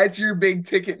 That's your big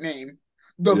ticket name.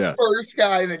 The Yeah. first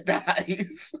guy that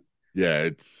dies. Yeah,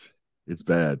 it's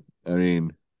bad. I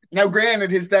mean, Now,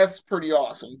 granted, his death's pretty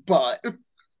awesome, but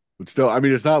But still, I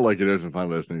mean, it's not like it is in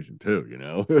Final Destination 2, you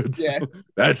know? It's Yeah.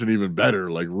 that's an even better,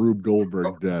 like Rube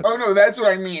Goldberg death. Oh no, that's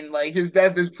what I mean. Like his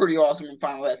death is pretty awesome in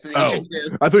Final Oh, Destination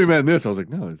 2. I thought you meant this. I was like,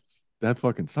 no, that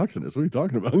fucking sucks in this. What are you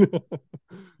talking about?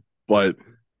 But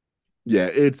yeah,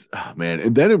 it's man,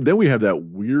 and then we have that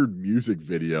weird music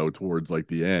video towards like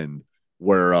the end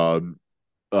where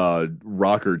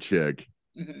rocker chick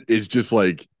Mhm. is just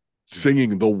like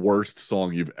singing the worst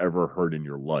song you've ever heard in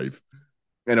your life.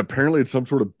 And apparently it's some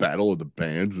sort of battle of the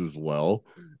bands as well.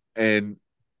 And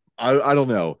I don't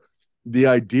know. The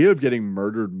idea of getting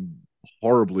murdered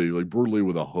horribly, like brutally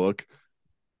with a hook,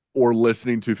 or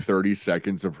listening to 30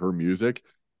 seconds of her music,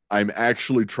 I'm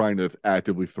actually trying to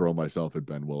actively throw myself at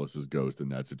Ben Willis's ghost in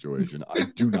that situation. I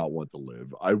do not want to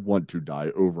live. I want to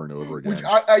die over and over Which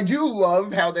again. I do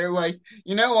love how they're like,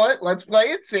 you know what? Let's play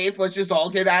it safe. Let's just all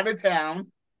get out of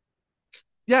town.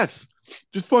 Yes,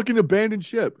 just fucking abandon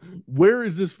ship. Where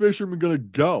is this fisherman gonna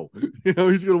go? You know,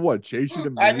 he's gonna what? Chase you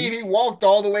to I Maine? mean, he walked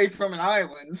all the way from an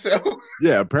island, so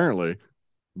Yeah, apparently.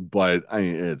 But I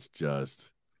mean, it's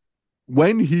just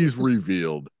when he's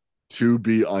revealed to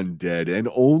be undead and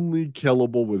only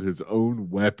killable with his own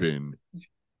weapon.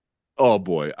 Oh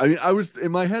boy. I mean, I was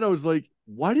in my head, I was like,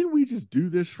 why didn't we just do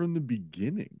this from the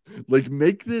beginning? Like,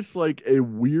 make this like a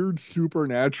weird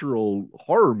supernatural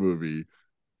horror movie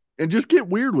and just get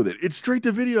weird with it. It's straight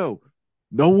to video.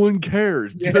 No one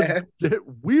cares. Just yeah. get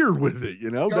weird with it,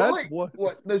 you know? You know, That's like what.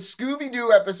 what the Scooby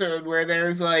Doo episode where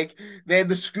there's like they had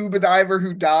the scuba diver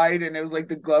who died, and it was like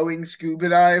the glowing scuba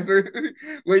diver.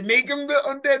 Like make him the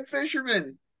undead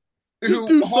fisherman Just who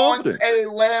do haunts something. a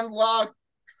landlocked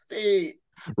state.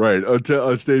 Right.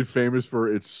 A state famous for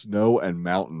its snow and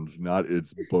mountains, not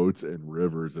its boats and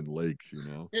rivers and lakes, you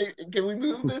know? Can we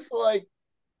move this to like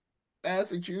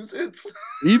Massachusetts?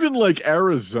 Even like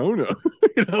Arizona,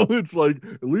 you know, it's like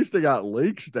at least they got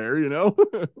lakes there, you know?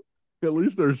 At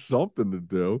least there's something to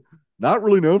do. Not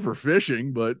really known for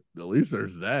fishing, but at least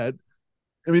there's that.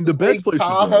 I mean, the best Lake place to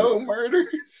do it, Tahoe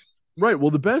murders. right?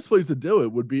 Well, the best place to do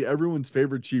it would be everyone's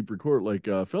favorite cheap record, like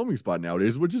filming spot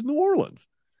nowadays, which is New Orleans.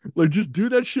 Like, just do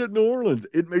that shit in New Orleans.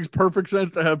 It makes perfect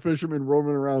sense to have fishermen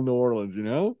roaming around New Orleans, you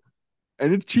know?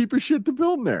 And it's cheap as shit to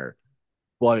film there.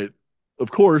 But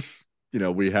of course, you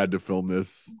know, we had to film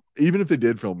this, even if they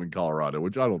did film in Colorado,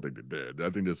 which I don't think they did. I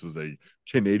think this was a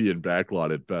Canadian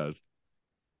backlot at best.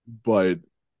 But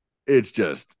it's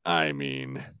just, I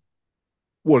mean,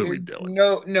 what are we There's doing?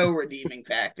 no redeeming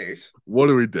factors. What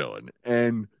are we doing?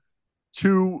 And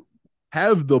to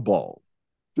have the balls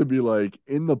to be like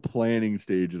in the planning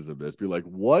stages of this, be like,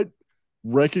 what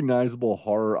recognizable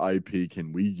horror IP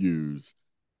can we use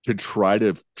to try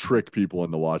to trick people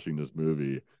into watching this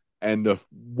movie? And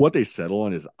what they settle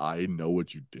on is I know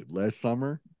what you did last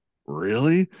summer.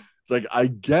 Really? It's like I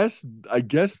guess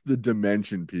the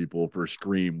Dimension people for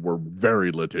Scream were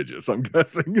very litigious. I'm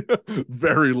guessing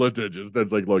very litigious.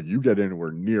 That's like, look, you get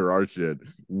anywhere near our shit,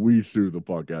 we sue the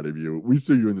fuck out of you. We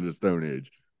sue you into the Stone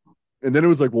Age. And then it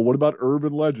was like, well, what about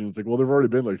urban legends? It's like, well, there've already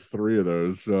been like 3 of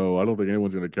those, so I don't think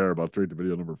anyone's going to care about straight to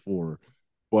video number 4.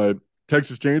 But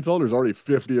Texas Chainsaw, there's already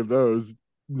 50 of those,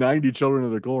 90 Children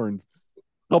of the Corns,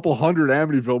 a couple hundred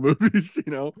Amityville movies.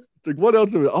 You know, it's like, what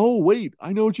else? Oh, wait,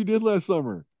 I know what you did last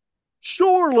summer.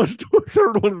 Sure, let's do a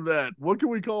third one of that. What can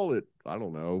we call it? I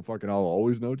don't know. Fucking, I'll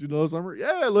always know what you did last summer.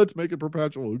 Yeah, let's make it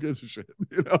perpetual. Who gives a shit?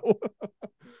 You know,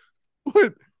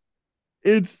 but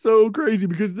it's so crazy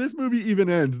because this movie even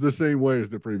ends the same way as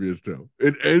the previous two.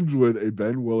 It ends with a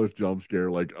Ben Willis jump scare,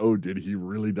 like, oh, did he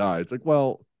really die? It's like,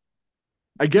 well,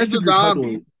 I guess He's a if your title,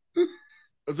 zombie.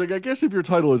 it's like, I guess if your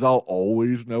title is I'll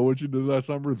always know what you did last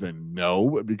summer, then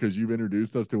no, because you've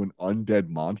introduced us to an undead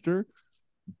monster.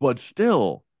 But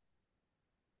still,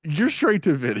 you're straight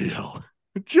to video.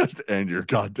 Just end your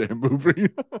goddamn movie.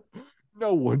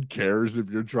 No one cares if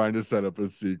you're trying to set up a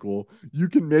sequel. You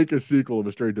can make a sequel of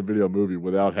a straight to video movie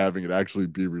without having it actually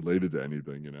be related to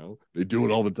anything, you know? They do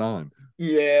it all the time.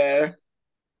 Yeah.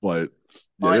 But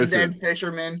yeah, Undead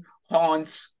fisherman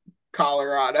haunts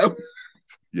Colorado.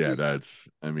 yeah,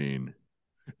 I mean,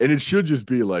 and it should just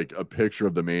be like a picture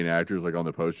of the main actors, like on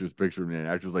the posters, picture of the main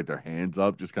actors, like their hands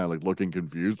up, just kind of like looking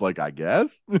confused, like, I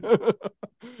guess.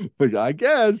 Like, I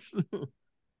guess.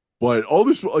 But all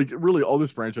this, like, really, all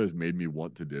this franchise made me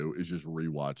want to do is just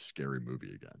rewatch Scary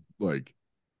Movie again. Like,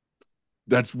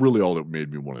 that's really all it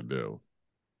made me want to do.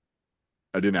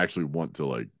 I didn't actually want to,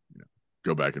 like,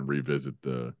 go back and revisit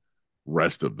the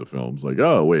rest of the films. Like,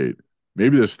 oh, wait,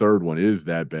 maybe this third one is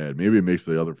that bad. Maybe it makes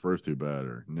the other first two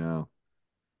better. No,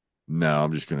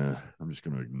 I'm just gonna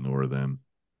ignore them.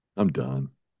 I'm done.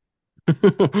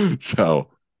 So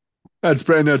that's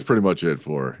pretty much it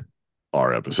for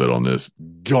our episode on this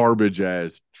garbage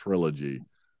ass trilogy.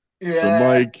 So, Yeah.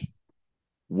 Mike,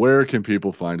 where can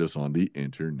people find us on the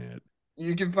internet?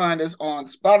 You can find us on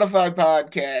Spotify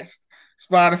Podcast,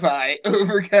 Spotify,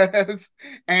 Overcast,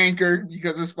 Anchor,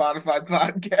 because of Spotify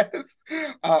Podcast.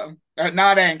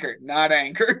 Not Anchor, not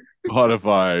Anchor.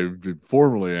 Spotify,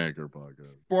 formerly Anchor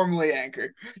Podcast. Formerly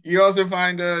Anchor. You also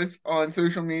find us on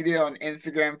social media on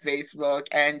Instagram, Facebook,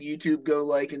 and YouTube. Go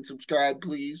like and subscribe,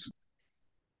 please.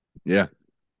 Yeah.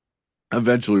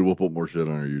 Eventually we'll put more shit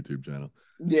on our YouTube channel.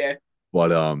 Yeah.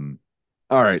 But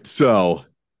all right, so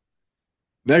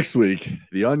next week,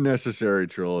 the Unnecessary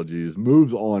Trilogies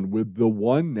moves on with the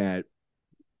one that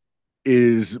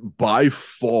is by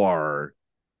far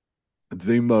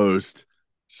the most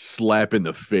slap in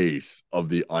the face of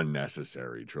the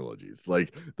unnecessary trilogies.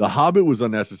 Like The Hobbit was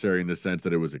unnecessary in the sense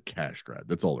that it was a cash grab.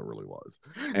 That's all it really was.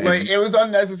 And, like it was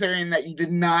unnecessary in that you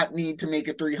did not need to make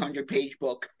a 300-page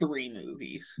book 3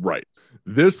 movies. Right.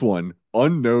 This one,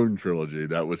 Unknown Trilogy,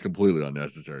 that was completely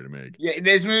unnecessary to make. Yeah,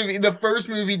 this movie, the first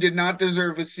movie did not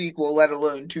deserve a sequel, let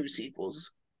alone 2 sequels.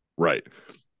 Right.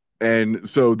 And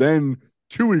so then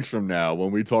 2 weeks from now,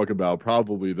 when we talk about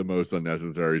probably the most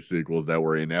unnecessary sequels that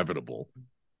were inevitable,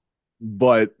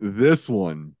 but this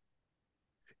one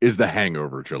is the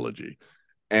Hangover trilogy.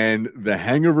 And the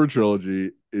Hangover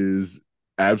trilogy is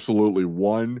absolutely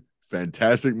one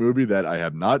fantastic movie that I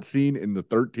have not seen in the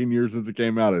 13 years since it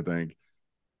came out, I think.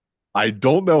 I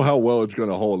don't know how well it's going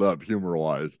to hold up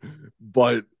humor-wise,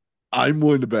 but I'm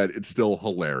willing to bet it's still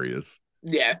hilarious.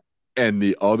 Yeah. And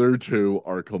the other two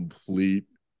are complete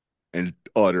and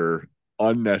utter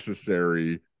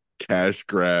unnecessary cash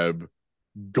grab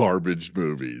garbage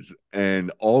movies.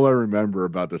 And all I remember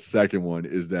about the second one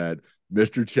is that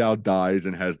Mr. Chow dies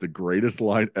and has the greatest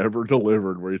line ever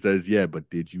delivered where he says, "Yeah, but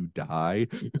did you die?"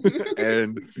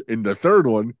 And in the third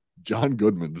one, John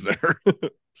Goodman's there.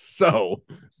 So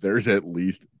there's at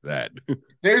least that.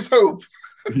 There's hope.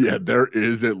 Yeah, there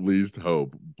is at least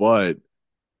hope. But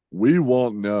we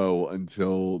won't know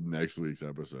until next week's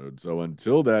episode. So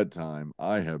until that time,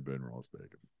 I have been Ross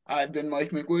Bacon. I've been Mike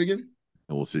McWigan.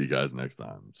 And we'll see you guys next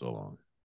time. So long.